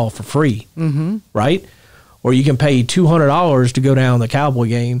football for free, right? Or you can pay $200 to go down the Cowboy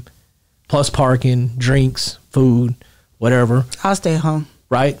game, plus parking, drinks, food, whatever. I'll stay home.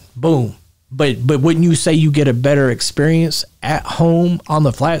 Right? Boom. But wouldn't you say you get a better experience at home on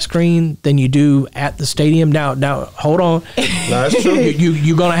the flat screen than you do at the stadium? Now hold on. That's true.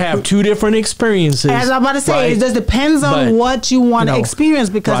 You're gonna have two different experiences. As I'm about to say, it just depends on what you want to experience.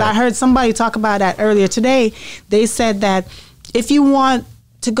 Because I heard somebody talk about that earlier today. They said that if you want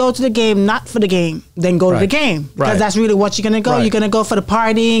to go to the game, not for the game, then go to the game. Because that's really what you're gonna go. You're gonna go for the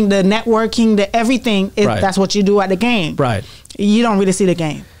partying, the networking, the everything. That's what you do at the game. Right. You don't really see the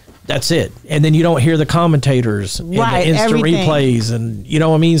game. That's it. And then you don't hear the commentators and the instant replays, and you know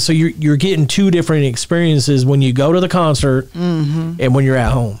what I mean? So you're getting two different experiences when you go to the concert and when you're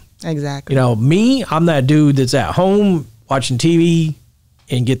at home. Exactly. You know, me, I'm that dude that's at home watching TV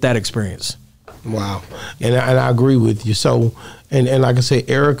and get that experience. Wow. And I agree with you. So, and like I say,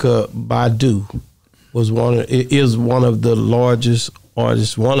 Erykah Badu is one of the largest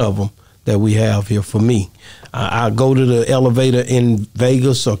artists, one of them that we have here for me. I go to the elevator in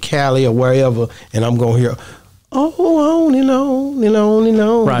Vegas or Cali or wherever, and I'm going to hear, oh, only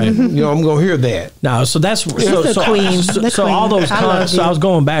know. Right. You know, I'm going to hear that. No, so that's the queen. So all those so I was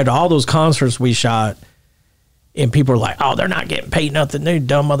going back to all those concerts we shot, and people are like, oh, they're not getting paid nothing. They're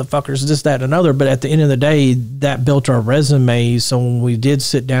dumb motherfuckers, this, that, and another. But at the end of the day, that built our resume. So when we did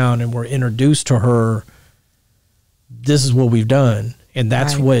sit down and were introduced to her, this is what we've done. And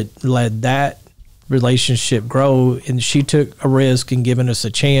that's what led that relationship grow. And she took a risk in giving us a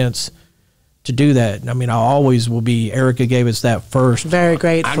chance to do that. I mean, I always will be, Erykah gave us that first. Very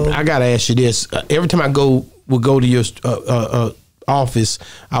grateful. I got to ask you this. Every time I go to your office,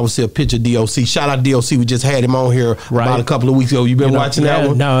 I would see a picture of D.O.C. Shout out D.O.C. We just had him on here about a couple of weeks ago. You been watching that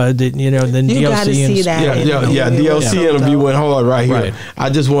one? No, I didn't. You know, then you D.O.C. gotta see that. Yeah. D.O.C. interview went hard right here. Right. I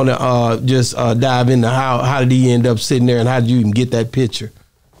just want to dive into how did he end up sitting there and how did you even get that picture?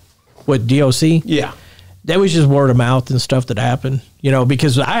 With D.O.C.? Yeah. That was just word of mouth and stuff that happened, you know,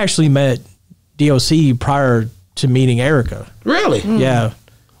 because I actually met D.O.C. prior to meeting Erykah. Really? Yeah.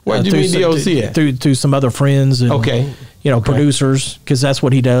 Where did you meet D.O.C. at? Through some other friends and producers, because that's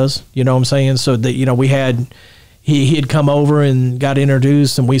what he does. You know what I'm saying? So that, you know, he had come over and got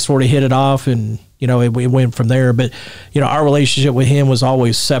introduced, and we sort of hit it off, and you know, it went from there. But you know, our relationship with him was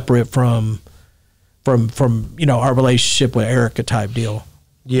always separate from you know, our relationship with Erykah type deal.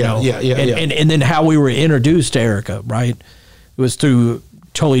 Yeah, you know? And then how we were introduced to Erykah, right? It was through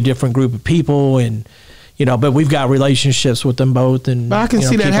totally different group of people, and you know, but we've got relationships with them both, and but I can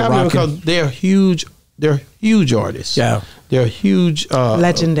see that happening because they're huge. They're huge artists. Yeah, they're huge,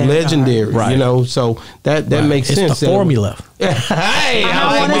 legendary. Right. You know, so that makes sense. It's the formula. Hey,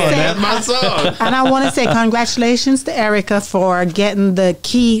 that's my song. And I want to say congratulations to Erykah for getting the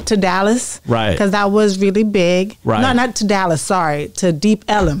key to Dallas. Right. Because that was really big. Right. No, not to Dallas, sorry, to Deep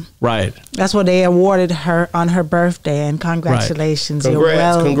Ellum. Right. That's what they awarded her on her birthday, and congratulations.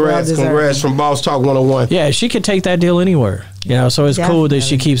 Right. Congrats from Boss Talk 101. Yeah, she could take that deal anywhere. You know, so it's cool that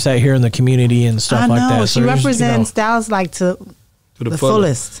she keeps that here in the community and stuff like that. She represents Dallas like to the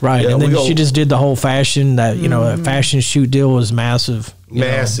fullest. Right. And then she just did the whole fashion, that, you know, a fashion shoot deal was massive.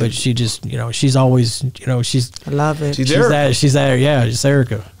 Massive. Know, but she just, you know, she's always, you know, I love it. She's there. Yeah, she's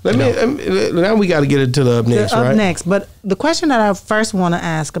Erykah. Now we got to get into the up next, right? Up next. But the question that I first want to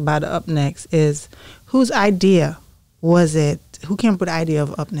ask about the up next is, Whose idea was it? Who came up with the idea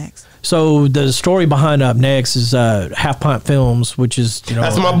of Up Next? So the story behind Up Next is Half Pint Films, which is, you know,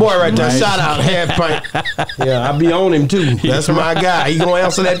 that's my boy right there. Right. Shout out Half Pint. Yeah, I be on him too. That's my guy. He gonna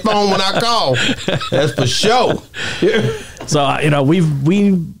answer that phone when I call. That's for sure. So you know, we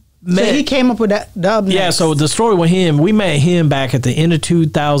met. So he came up with the Up Next. Yeah. So the story with him, we met him back at the end of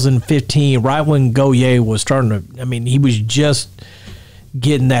 2015, right when Goye was starting to. I mean, he was just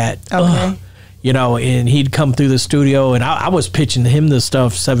getting that. Okay. You know, and he'd come through the studio, and I was pitching him this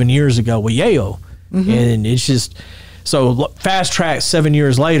stuff 7 years ago with Yayo. And it's just, so fast track 7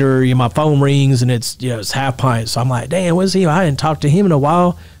 years later, my phone rings, and it's, you know, it's Half Pint. So I'm like, damn, what's he? I hadn't talked to him in a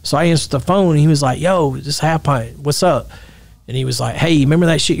while. So I answered the phone, and he was like, yo, this Half Pint, what's up? And he was like, hey, remember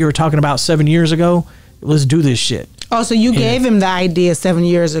that shit you were talking about 7 years ago? Let's do this shit. Oh, so you gave him the idea 7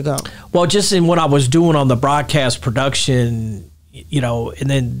 years ago? Well, just in what I was doing on the broadcast production, you know, and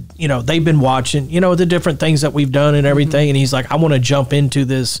then, you know, they've been watching, you know, the different things that we've done and everything. And he's like, I want to jump into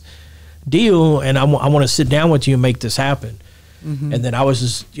this deal, and I want to sit down with you and make this happen. And then I was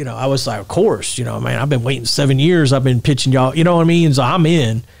just, you know, I was like, of course, you know, man, I've been waiting 7 years. I've been pitching y'all, you know what I mean? So I'm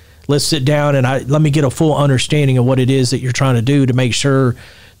in. Let's sit down and let me get a full understanding of what it is that you're trying to do to make sure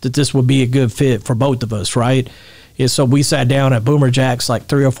that this would be a good fit for both of us, right? And so we sat down at Boomer Jack's like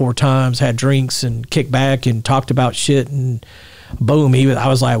 3 or 4 times, had drinks and kicked back and talked about shit, and boom, I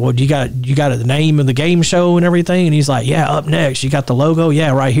was like, well, you got the name of the game show and everything? And he's like, yeah, Up Next. You got the logo?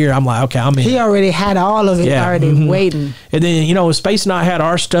 Yeah, right here. I'm like, okay, I'm in. He already had all of it waiting. And then, you know, Space and I had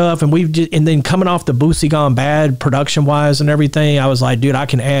our stuff, and and then coming off the Boosie Gone Bad production wise and everything, I was like, dude, I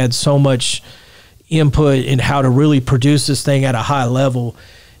can add so much input in how to really produce this thing at a high level.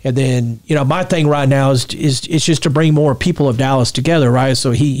 And then, you know, my thing right now is just to bring more people of Dallas together, right?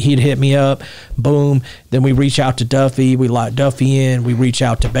 So he'd hit me up, boom. Then we reach out to Duffy, we lock Duffy in. We reach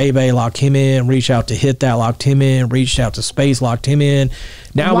out to Bebe, lock him in. Reach out to Hit That, locked him in. Reached out to Space, locked him in.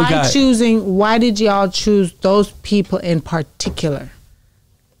 Now Why did y'all choose those people in particular?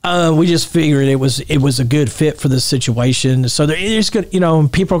 We just figured it was a good fit for the situation. So there's good, you know,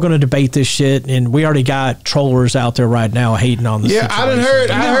 people are going to debate this shit, and we already got trollers out there right now hating on this. Yeah,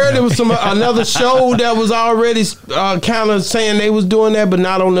 situation. I heard it was another show that was already kind of saying they was doing that, but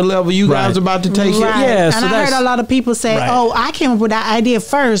not on the level you guys are about to take it. Yeah, and I heard a lot of people say, "Oh, I came up with that idea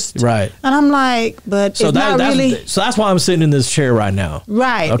first." Right. And I'm like, but so it's not really. So that's why I'm sitting in this chair right now.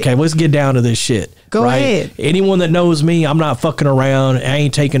 Right. Okay, let's get down to this shit. Go ahead. Anyone that knows me, I'm not fucking around. I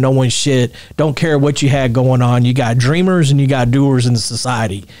ain't taking no one's shit. Don't care what you had going on. You got dreamers and you got doers in the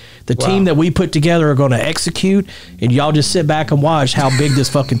society. The team that we put together are going to execute, and y'all just sit back and watch how big this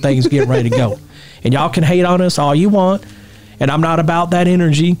fucking thing's getting ready to go. And y'all can hate on us all you want, and I'm not about that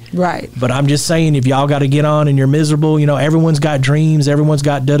energy. Right. But I'm just saying, if y'all got to get on and you're miserable, you know, everyone's got dreams, everyone's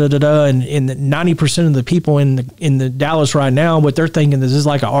got da-da-da-da, and 90% of the people in the Dallas right now, what they're thinking, this is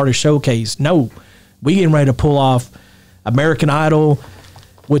like an artist showcase. No. We getting ready to pull off American Idol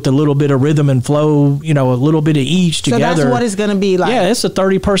with a little bit of rhythm and flow, you know, a little bit of each together. So that's what it's going to be like. Yeah, it's a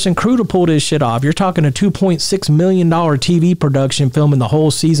 30-person crew to pull this shit off. You're talking a $2.6 million TV production filming the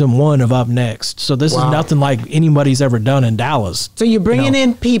whole season 1 of Up Next. So this is nothing like anybody's ever done in Dallas. So you're bringing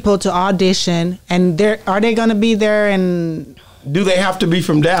in people to audition, and are they going to be there and... Do they have to be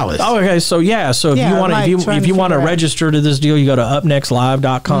from Dallas? Oh, okay. So yeah. So if you want to register to this deal, you go to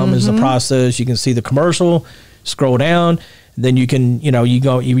upnextlive.com is the process. You can see the commercial, scroll down, then you can,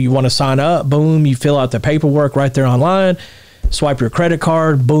 you want to sign up, boom, you fill out the paperwork right there online. Swipe your credit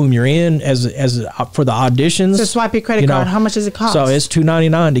card, boom, you're in as for the auditions. So swipe your credit card. How much does it cost? So it's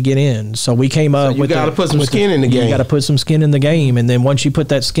 $2.99 to get in. So we came up with. You got to put some skin in the game. You got to put some skin in the game, and then once you put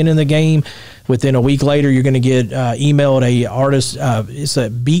that skin in the game, within a week later, you're going to get emailed a artist. It's a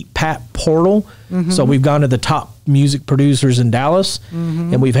Beat Pat portal. So we've gone to the top music producers in Dallas,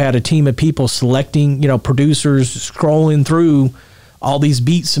 and we've had a team of people selecting, producers scrolling through all these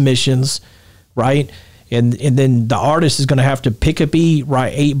beat submissions, right? And then the artist is going to have to pick a beat,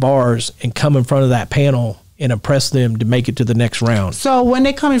 write 8 bars, and come in front of that panel and impress them to make it to the next round. So when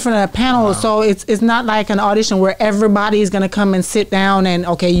they come in front of that panel, so it's not like an audition where everybody is going to come and sit down and,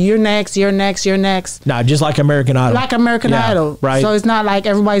 okay, you're next, you're next, you're next. No, just like American Idol. Like American Idol. Right. So it's not like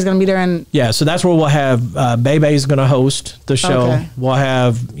everybody's going to be there and... Yeah, so that's where we'll have, Bebe's going to host the show. Okay. We'll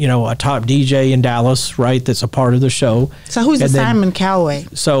have, a top DJ in Dallas, right, that's a part of the show. So who's the Simon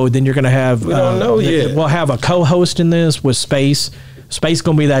Coway? So then you're going to have... We don't know yet. We'll have a co-host in this with Space. Space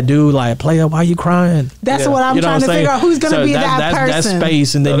gonna be that dude like, player, why you crying? That's what I'm trying to figure out. Who's gonna be that person? That's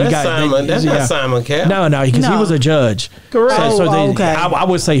Space, and then you got Simon. That's not Simon Cowell. No, because he was a judge. Correct. So then okay. I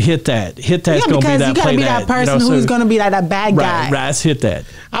would say Hit That. Hit That's gonna be that. You gotta be that person who's gonna be like that bad guy. Right, that's Hit That.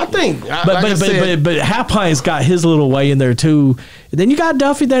 I think, but Half Pine's got his little way in there too. Then you got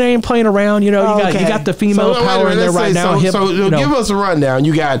Duffy that ain't playing around. You know, you got the female power in there right now. So give us a rundown.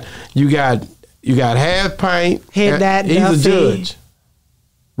 You got Half Pint. Hit That. He's Duffy. a judge.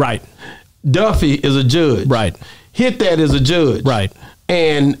 Right. Duffy is a judge. Right. Hit That is a judge. Right.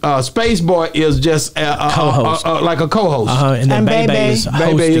 And Space Boy is just co-host, like a co-host. And then Bebe is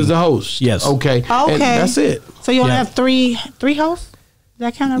hosting. Bebe is the host. Yes. Okay. Okay. And that's it. So you only have three hosts?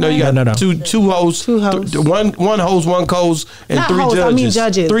 That kind of no, you got no. two hosts. Two hosts. One host, one co-host, and Not three hosts, judges. I mean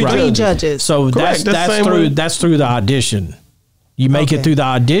judges. Three judges. So Correct. that's through the audition. You make it through the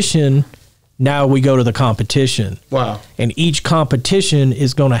audition. Now we go to the competition. Wow. And each competition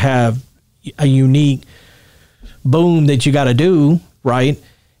is going to have a unique boom that you got to do, right?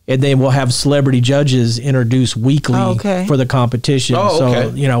 And then we'll have celebrity judges introduced weekly for the competition. So,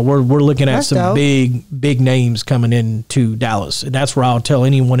 you know, we're looking at some big names coming into Dallas. And that's where I'll tell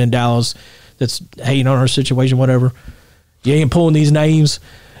anyone in Dallas that's hating on our situation, whatever, you ain't pulling these names.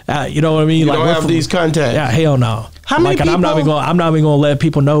 You know what I mean? You don't have these contacts. Yeah, hell no. How many people? I'm not even going to let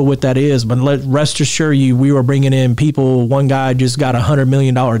people know what that is, but rest assure you, we were bringing in people. One guy just got $100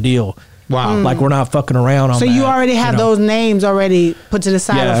 million deal. Wow. Like, we're not fucking around on so that. You already have those names already put to the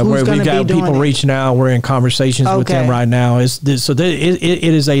side of who's going to be doing it. We got people reaching out. We're in conversations with them right now. It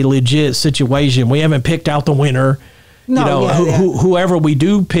is a legit situation. We haven't picked out the winner. No, whoever we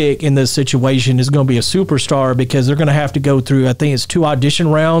do pick in this situation is going to be a superstar because they're going to have to go through, I think it's 2 audition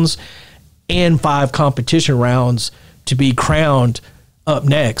rounds and 5 competition rounds to be crowned up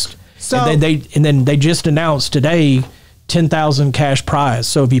next. So, and then they just announced today $10,000 cash prize.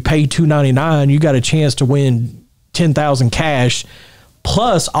 So if you pay $299, you got a chance to win $10,000 cash,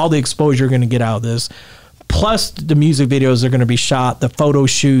 plus all the exposure you're going to get out of this, plus the music videos are going to be shot, the photo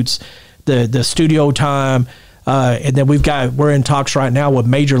shoots, the studio time. And then we're in talks right now with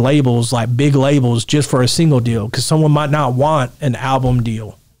major labels, like big labels, just for a single deal, because someone might not want an album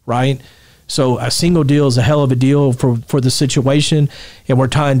deal, right? So a single deal is a hell of a deal for the situation, and we're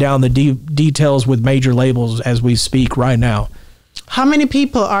tying down the details with major labels as we speak right now. How many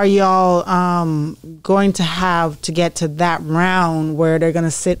people are y'all going to have to get to that round where they're going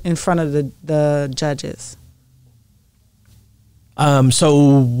to sit in front of the judges?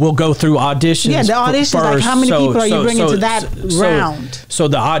 So we'll go through auditions. Yeah, the auditions. First. Like how many people are you bringing to that round? So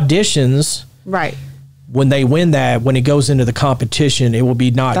the auditions, right? When they win that, when it goes into the competition, it will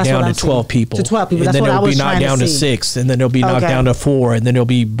be knocked down to 12 people. To 12 people. And then it'll be knocked down to 6, and then it'll be knocked down to 4, and then it'll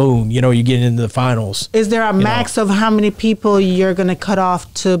be boom. You know, you get into the finals. Is there a max of how many people you're going to cut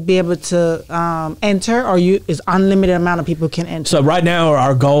off to be able to enter, or is unlimited amount of people can enter? So right now,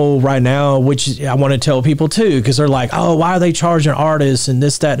 our goal right now, which I want to tell people too, because they're like, oh, why are they charging artists and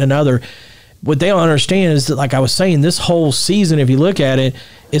this, that, and another? What they don't understand is that, like I was saying, this whole season, if you look at it,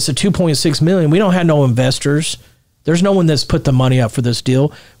 it's a $2.6 million. We don't have no investors. There's no one that's put the money up for this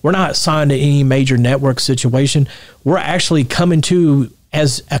deal. We're not signed to any major network situation. We're actually coming to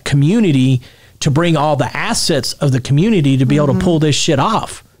as a community to bring all the assets of the community to be able to pull this shit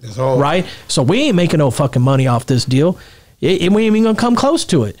off. Right? So we ain't making no fucking money off this deal. We ain't even gonna come close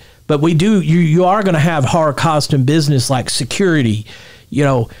to it. But we do. You are gonna have hard costs in business like security. You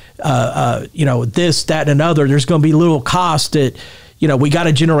know, this, that, and another. There's going to be little costs that, we got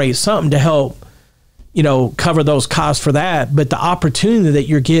to generate something to help, cover those costs for that. But the opportunity that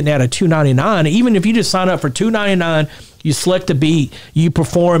you're getting at a $299, even if you just sign up for $299, you select a beat, you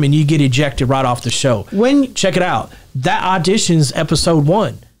perform, and you get ejected right off the show. Check it out. That audition's episode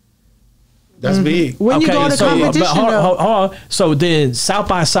 1. That's big. When you go to competition, hold on. So then South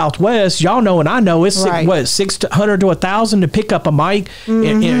by Southwest, y'all know and I know it's what, 600 to 1,000 to pick up a mic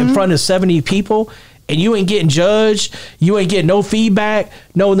in front of 70 people, and you ain't getting judged, you ain't getting no feedback,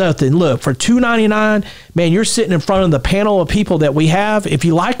 no nothing. Look, for $299, man, you're sitting in front of the panel of people that we have. If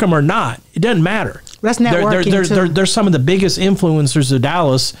you like them or not, it doesn't matter. That's networking they're some of the biggest influencers of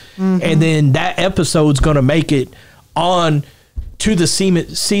Dallas, and then that episode's going to make it on to the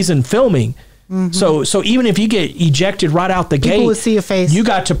season filming. So even if you get ejected right out the gate, people will see your face. You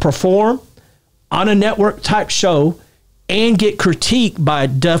got to perform on a network type show and get critiqued by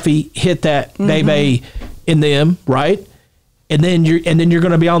Duffy, Hit That, Bebe, and them, right? And then you're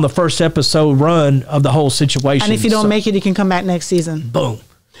going to be on the first episode run of the whole situation. And if you don't make it, you can come back next season. Boom.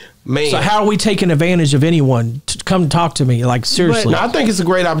 Man. So how are we taking advantage of anyone to come talk to me? Like, seriously. I think it's a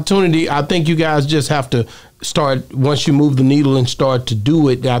great opportunity. I think you guys just have to once you move the needle and start to do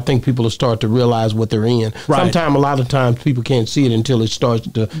it, I think people will start to realize what they're in. Right. A lot of times people can't see it until it starts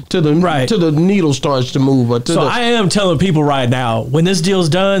to the needle starts to move. I am telling people right now, when this deal's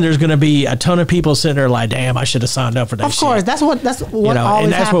done, there's going to be a ton of people sitting there like, damn, I should have signed up for that. Of course, that's what always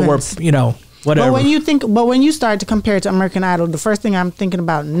and that's happens. what whatever. But when you start to compare it to American Idol, the first thing I'm thinking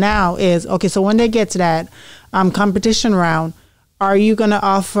about now is, okay, so when they get to that competition round, are you going to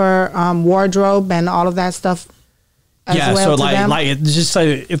offer wardrobe and all of that stuff as well so to them? like just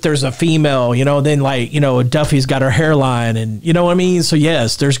say if there's a female, then Duffy's got her hairline, and you know what I mean? So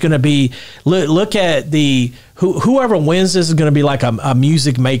yes, there's going to be, look at whoever wins this is going to be like a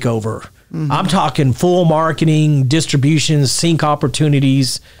music makeover. Mm-hmm. I'm talking full marketing, distribution, sync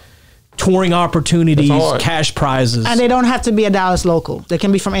opportunities, touring opportunities, cash prizes. And they don't have to be a Dallas local. They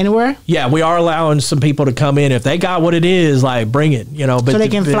can be from anywhere? Yeah, we are allowing some people to come in. If they got what it is, like, bring it. But so they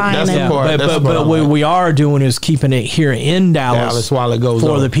can fly in. But what we are doing is keeping it here in Dallas while it goes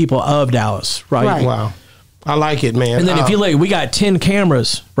for on. the people of Dallas, right? Wow. I like it, man. And then if you look, we got 10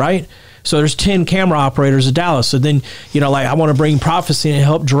 cameras, right? So there's 10 camera operators in Dallas. So then, I want to bring Prophecy and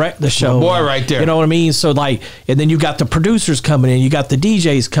help direct the show. My boy right there. You know what I mean? So and then you got the producers coming in, you got the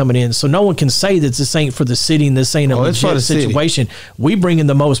DJs coming in. So no one can say that this ain't for the city and this ain't a legit situation. We bring in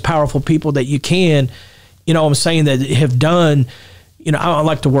the most powerful people that you can, I'm saying, that have done, I don't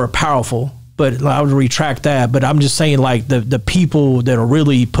like the word powerful, but I would retract that. But I'm just saying, like, the people that are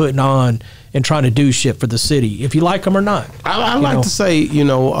really putting on and trying to do shit for the city, if you like them or not. I like to say,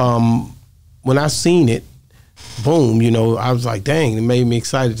 when I seen it, boom, I was like, dang, it made me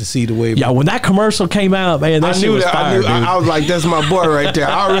excited to see the way. Yeah, when that commercial came out, man, that shit was fire, dude. I was like, that's my boy right there.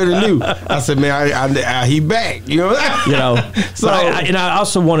 I already knew. I said, man, he back. So I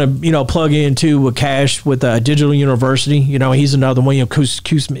also want to plug in too with Cash with Digital University. He's another one.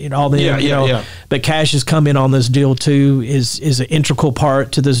 All them. But Cash has come in on this deal too. Is an integral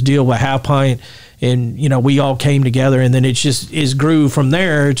part to this deal with Half Pint. And, we all came together, and then it just grew from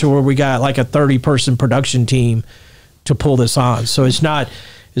there to where we got like a 30-person production team to pull this on. So it's not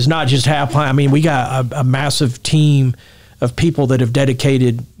just Half Pint. I mean, we got a massive team of people that have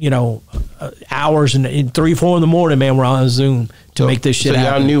dedicated, hours and 3, 4 in the morning, man, we're on Zoom to make this shit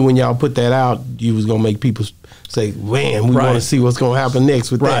happen. Y'all knew when y'all put that out, you was going to make people say, man, we want to see what's going to happen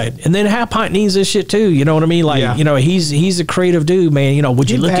next with that. Right. And then Half Pint needs this shit too. You know what I mean? Like, he's a creative dude, man.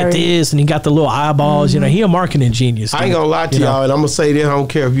 Would you look at this? And he got the little eyeballs. Mm-hmm. He a marketing genius. I ain't going to lie to y'all. And I'm going to say this. I don't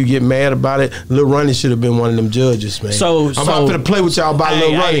care if you get mad about it. Lil Ronnie should have been one of them judges, man. I'm about to play with y'all about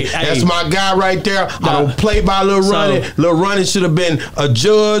Lil Ronnie. That's my guy right there. I don't play by Lil Ronnie. Lil Ronnie should have been a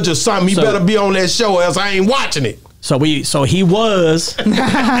judge or something. He better be on that show, else I ain't watching it. So he was,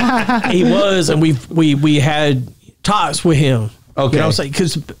 and we had talks with him. Okay. You know what I'm saying?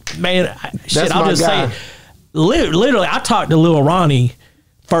 Because, man, I'm just saying, literally, I talked to Lil Ronnie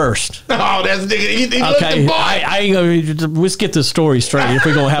first. Oh, that's nigga. He okay. I ain't gonna, let's get the story straight if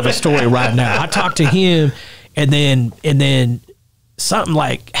we're gonna have a story right now. I talked to him, and then something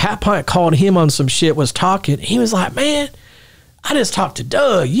like Half Pint called him on some shit, was talking. He was like, man, I just talked to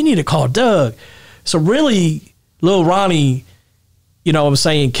Doug. You need to call Doug. So really, Lil Ronnie, I'm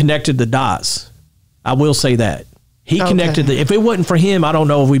saying, connected the dots. I will say that. He connected if it wasn't for him, I don't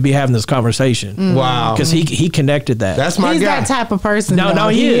know if we'd be having this conversation. Mm. Wow. Because he connected that. That's my He's guy. That type of person. No,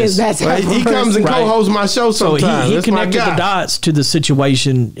 he is. That type of person. He comes and co-hosts my show sometimes. So he connected the dots to the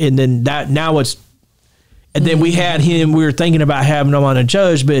situation, and then then we had him, we were thinking about having him on a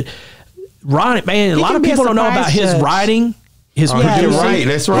judge, but Ronnie, man, a lot of people don't know about his writing, his producing. Right,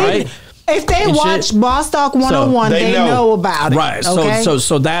 that's right. If they watch Boss Talk 101, they know about it. Right. Okay?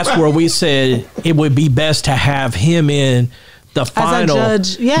 So that's where we said it would be best to have him in the final.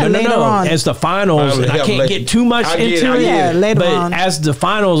 As a judge, later on. As the finals, and I can't get too much into it. Yeah, later on. But as the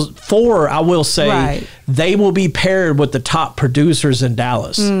finals 4, I will say they will be paired with the top producers in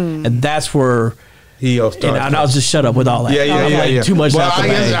Dallas. And that's where he'll start. And I'll just shut up with all that. Yeah. Too much. Well, I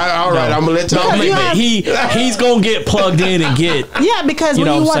guess, all right, I'm gonna let y'all. He's gonna get plugged in and get. Yeah, because when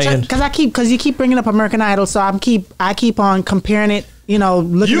you watch, because you keep bringing up American Idol, so I keep on comparing it. Looking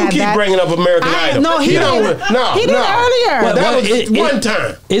at that. You keep bringing up American Idol. No, he did. He did earlier. Well, that was one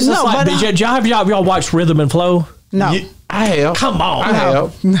time. Is this like? Y'all watch Rhythm and Flow? No, I have. Come on, I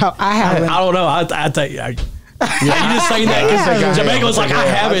have. No, I haven't. I don't know. I think. You just saying that because Jamaica was like, I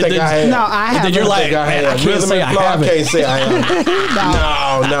haven't. No, I haven't. Then you're like, I can't say I haven't. I can't say I haven't.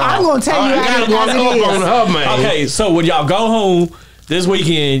 No. I'm going to tell you I got one up on her, man. Okay, so when y'all go home this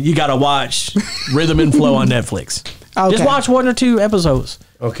weekend, you got to watch Rhythm and Flow on Netflix. Okay. Just watch 1 or 2 episodes.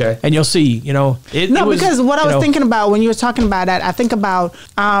 Okay. And you'll see, because what I was thinking about when you were talking about that, I think about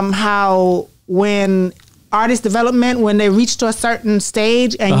how when artist development when they reach to a certain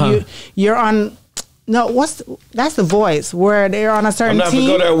stage and you're on. No, that's The Voice where they're on a certain team. I'm not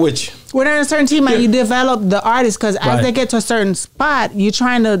gonna go there with you. When they're on a certain team and you develop the artist, because as they get to a certain spot, you're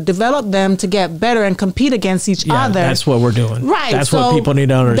trying to develop them to get better and compete against each other. That's what we're doing. Right. That's what people need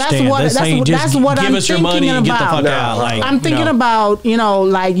to understand. That's what give I'm us your money and get the fuck out. Like, I'm thinking about,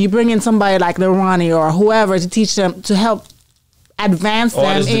 like you bring in somebody like Ronnie or whoever to teach them, to help advance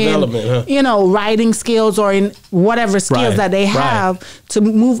them in writing skills or in whatever skills that they have to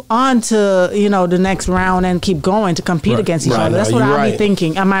move on to the next round and keep going to compete against each other. That's what I'll be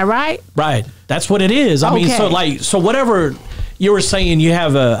thinking. Am I right? Right. That's what it is. I mean, so whatever you were saying, you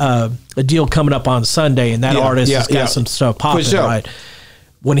have a deal coming up on Sunday, and that artist has got some stuff popping, right?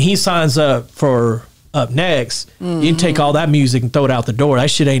 When he signs up for Up Next, you can take all that music and throw it out the door. That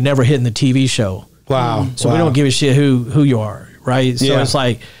shit ain't never hitting the TV show. Wow. So we don't give a shit who you are. Right. So it's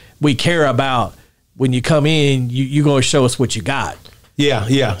like we care about when you come in, you go show us what you got.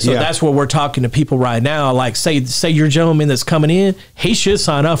 Yeah. So that's what we're talking to people right now. Like say your gentleman that's coming in, he should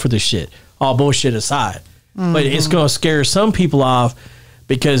sign up for this shit. All bullshit aside. But it's gonna scare some people off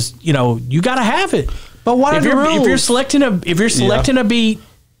because, you gotta have it. But what are the rules? If you're selecting a beat,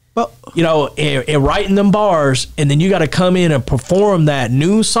 but and writing them bars, and then you gotta come in and perform that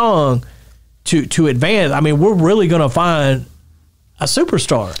new song to advance. I mean, we're really gonna find a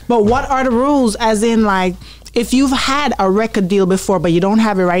superstar. But what are the rules, as in, like, if you've had a record deal before but you don't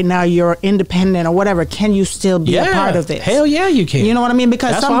have it right now, you're independent or whatever, can you still be a part of this? Hell yeah, you can. You know what I mean?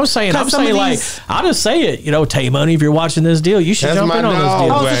 Because that's what I'm saying. I'm saying, like, I'll just say it. Tay Money, if you're watching this deal, you should jump in on this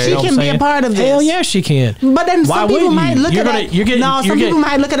deal. Oh, so she can be a part of this. Hell yeah, she can. But then some people might look at it. Some people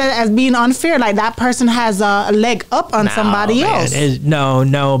might look at it as being unfair. Like that person has a leg up on somebody else.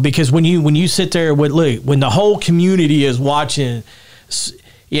 No, because when you sit there when the whole community is watching.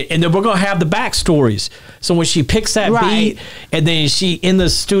 And then we're going to have the backstories. So when she picks that beat and then she in the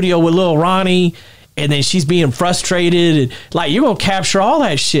studio with Lil Ronnie and then she's being frustrated, and like, you're going to capture all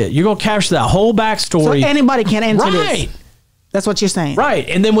that shit. You're going to capture that whole backstory. So anybody can enter this. That's what you're saying. Right.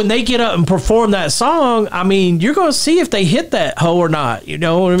 And then when they get up and perform that song, I mean, you're going to see if they hit that hoe or not. You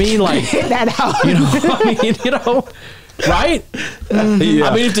know what I mean? Like, hit that hoe. Right? I mean,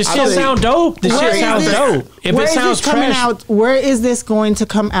 if the shit sound dope, the shit sounds dope. If it sounds trash, where is this going to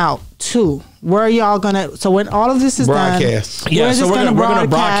come out to? Where are y'all gonna? So when all of this is done, yeah. So we're gonna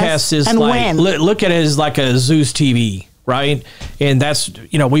broadcast this. And like, when? Look at it as like a Zeus TV, right? And that's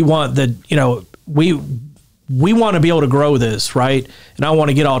we want we want to be able to grow this, right? And I don't want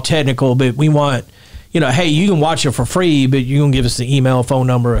to get all technical, but we want. Hey, you can watch it for free, but you can give us the email, phone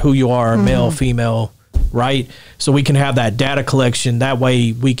number, who you are, male, female. Right, so we can have that data collection. That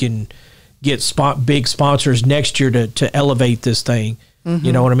way, we can get big sponsors next year to elevate this thing.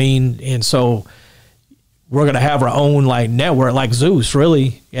 You know what I mean? And so we're gonna have our own like network, like Zeus,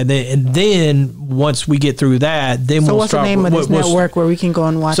 really. And then once we get through that, then we'll what's start. The name of this network where we can go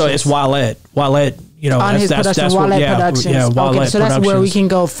and watch? So it's Wildlet. On his production, Wildlet Productions. Okay, so that's where we can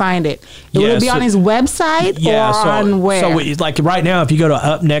go find it. Will it be on his website or on where? So like right now, if you go to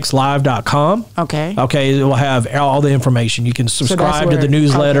upnextlive.com, okay, it will have all the information. You can subscribe to the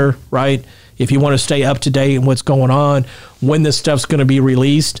newsletter, right? If you want to stay up to date on what's going on, when this stuff's going to be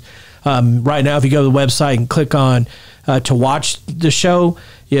released. Right now, if you go to the website and click on to watch the show,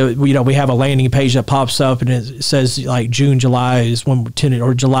 we have a landing page that pops up and it says like June, July is when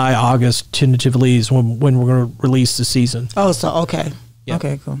or July, August tentatively is when we're going to release the season. Oh, so okay. Yep.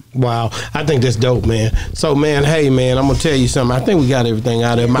 Okay, cool. Wow. I think that's dope, man. So, man, hey, man, I'm going to tell you something. I think we got everything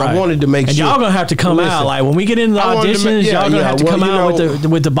out of it. I wanted to make sure. Y'all going to have to come out. Like, when we get into the auditions, y'all going to have to come out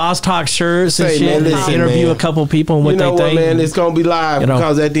with the Boss Talk shirts and shit. And interview a couple people and what they think. Man, it's going to be live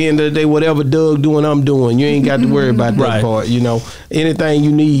because at the end of the day, whatever Doug doing, I'm doing. You ain't got to worry about that part, Anything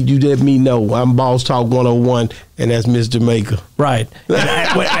you need, you let me know. I'm Boss Talk 101. And that's Miss Jamaica. Right.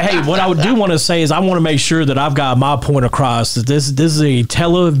 Hey, what I do want to say is I want to make sure that I've got my point across. That this is a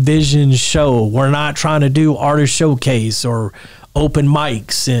television show. We're not trying to do artist showcase or open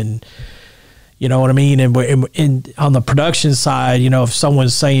mics and you know what I mean? And on the production side, if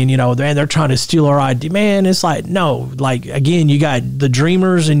someone's saying, they're trying to steal our idea, man, it's like, no. Like, again, you got the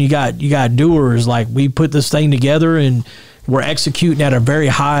dreamers and you got doers. Like, we put this thing together and we're executing at a very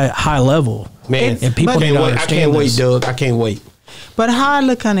high level. Man, and people need to understand I can't wait, Doug. I can't wait. But how I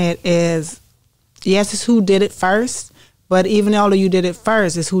look on it is, yes, it's who did it first, but even although you did it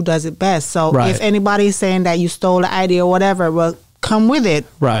first, it's who does it best. So if anybody's saying that you stole the idea or whatever, well, come with it.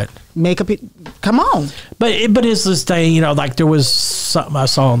 Right. Come on. But it's this thing, you know, like there was something I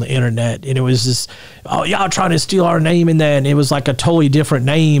saw on the internet, and it was this, oh, y'all trying to steal our name in that, and it was like a totally different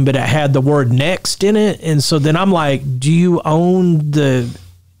name, but it had the word next in it. And so then I'm like, do you own the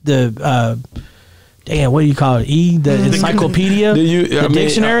damn, what do you call it? The encyclopedia? The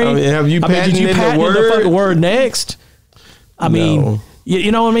dictionary? Have you patented the fucking word next? I mean,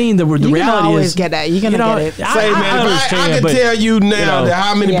 you know what I mean? The reality always is, get that. You're gonna get it. Say, man, I can tell you now that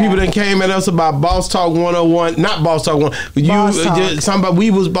how many people that came at us about Boss Talk 101, not Boss Talk 101. Somebody,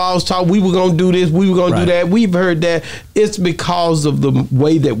 we was Boss Talk. We were gonna do this. We were gonna do that. We've heard that. It's because of the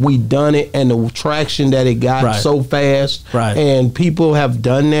way that we done it and the traction that it got so fast. Right. And people have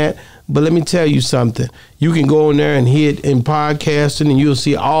done that. But let me tell you something. You can go in there and hit in podcasting, and you'll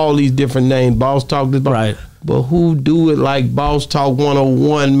see all these different names. Boss Talk, this, right. But who do it like Boss Talk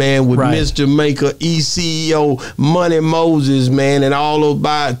 101, man, with Mr. Maker, ECEO, Money Moses, man, and all those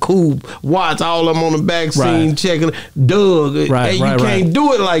by Coop, Watts, all of them on the back scene checking, Doug. Hey, you can't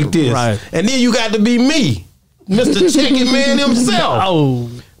do it like this. Right. And then you got to be me, Mr. Check It Man himself. Oh.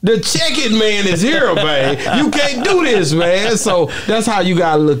 The Check It Man is here, man. You can't do this, man. So that's how you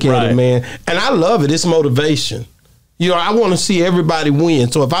got to look at it, man. And I love it. It's motivation. You know, I want to see everybody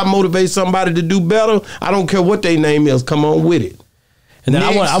win. So if I motivate somebody to do better, I don't care what their name is. Come on with it. And then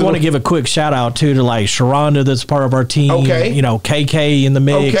I want to give a quick shout out too to like Sharonda, that's part of our team. Okay. You know, KK in the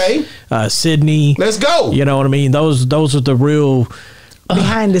mix. Okay. Sydney. Let's go. You know what I mean? Those are the real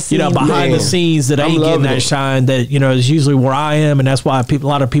behind the scenes. You know, behind the scenes that ain't getting that shine that, you know, is usually where I am, and that's why a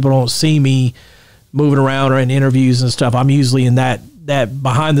lot of people don't see me moving around or in interviews and stuff. I'm usually in that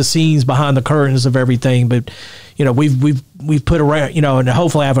behind the scenes, behind the curtains of everything. But you know, we've put around, you know, and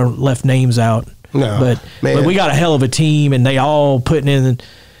hopefully I haven't left names out. No, but we got a hell of a team, and they all putting in,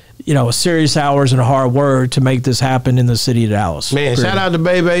 you know, serious hours and hard work to make this happen in the city of Dallas. Man, shout out to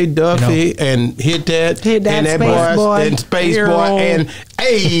Baby Duffy and Hit That and that boy and Space Boy and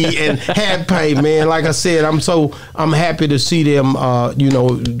and Hat Pay, man. Like I said, I'm happy to see them, you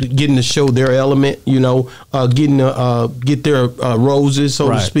know, getting to show their element, you know, get their roses,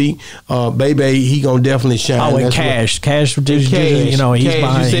 so to speak. Baby, he gonna definitely shine. Oh, and Cash Digital, you know, he's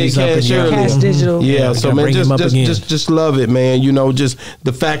behind. He's up in Cash Digital. Yeah, so man, just love it, man. You know, just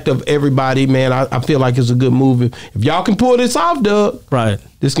the fact of everybody, man. I feel like it's a good move. If y'all can pull this off, Doug,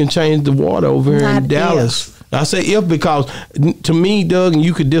 this can change the water over here in Dallas. I say if because to me, Doug, and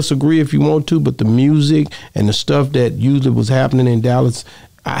you could disagree if you want to, but the music and the stuff that usually was happening in Dallas,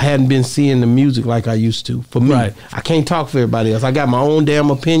 I hadn't been seeing the music like I used to. For me, I can't talk for everybody else. I got my own damn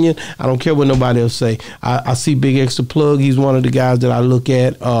opinion. I don't care what nobody else say. I see Big Extra Plug. He's one of the guys that I look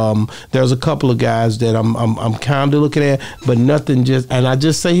at. There's a couple of guys that I'm kind of looking at, but nothing just. And I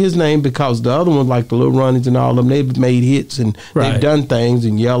just say his name because the other ones, like the Little Runnies and all of them, they've made hits and they've done things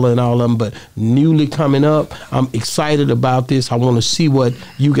and Yella and all of them. But newly coming up, I'm excited about this. I want to see what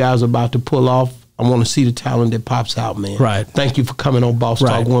you guys are about to pull off. I want to see the talent that pops out, man. Right. Thank you for coming on Boss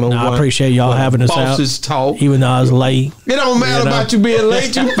Talk 101. No, I appreciate y'all having us Bosses out. Talk. Even though I was late. It don't matter about you being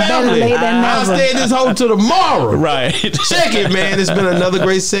late. You family. I'll stay in this hole till tomorrow. Right. Check it, man. It's been another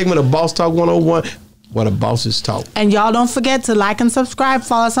great segment of Boss Talk 101. What a Bosses Talk. And y'all don't forget to like and subscribe.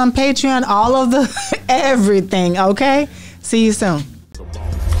 Follow us on Patreon. All of the everything, okay? See you soon.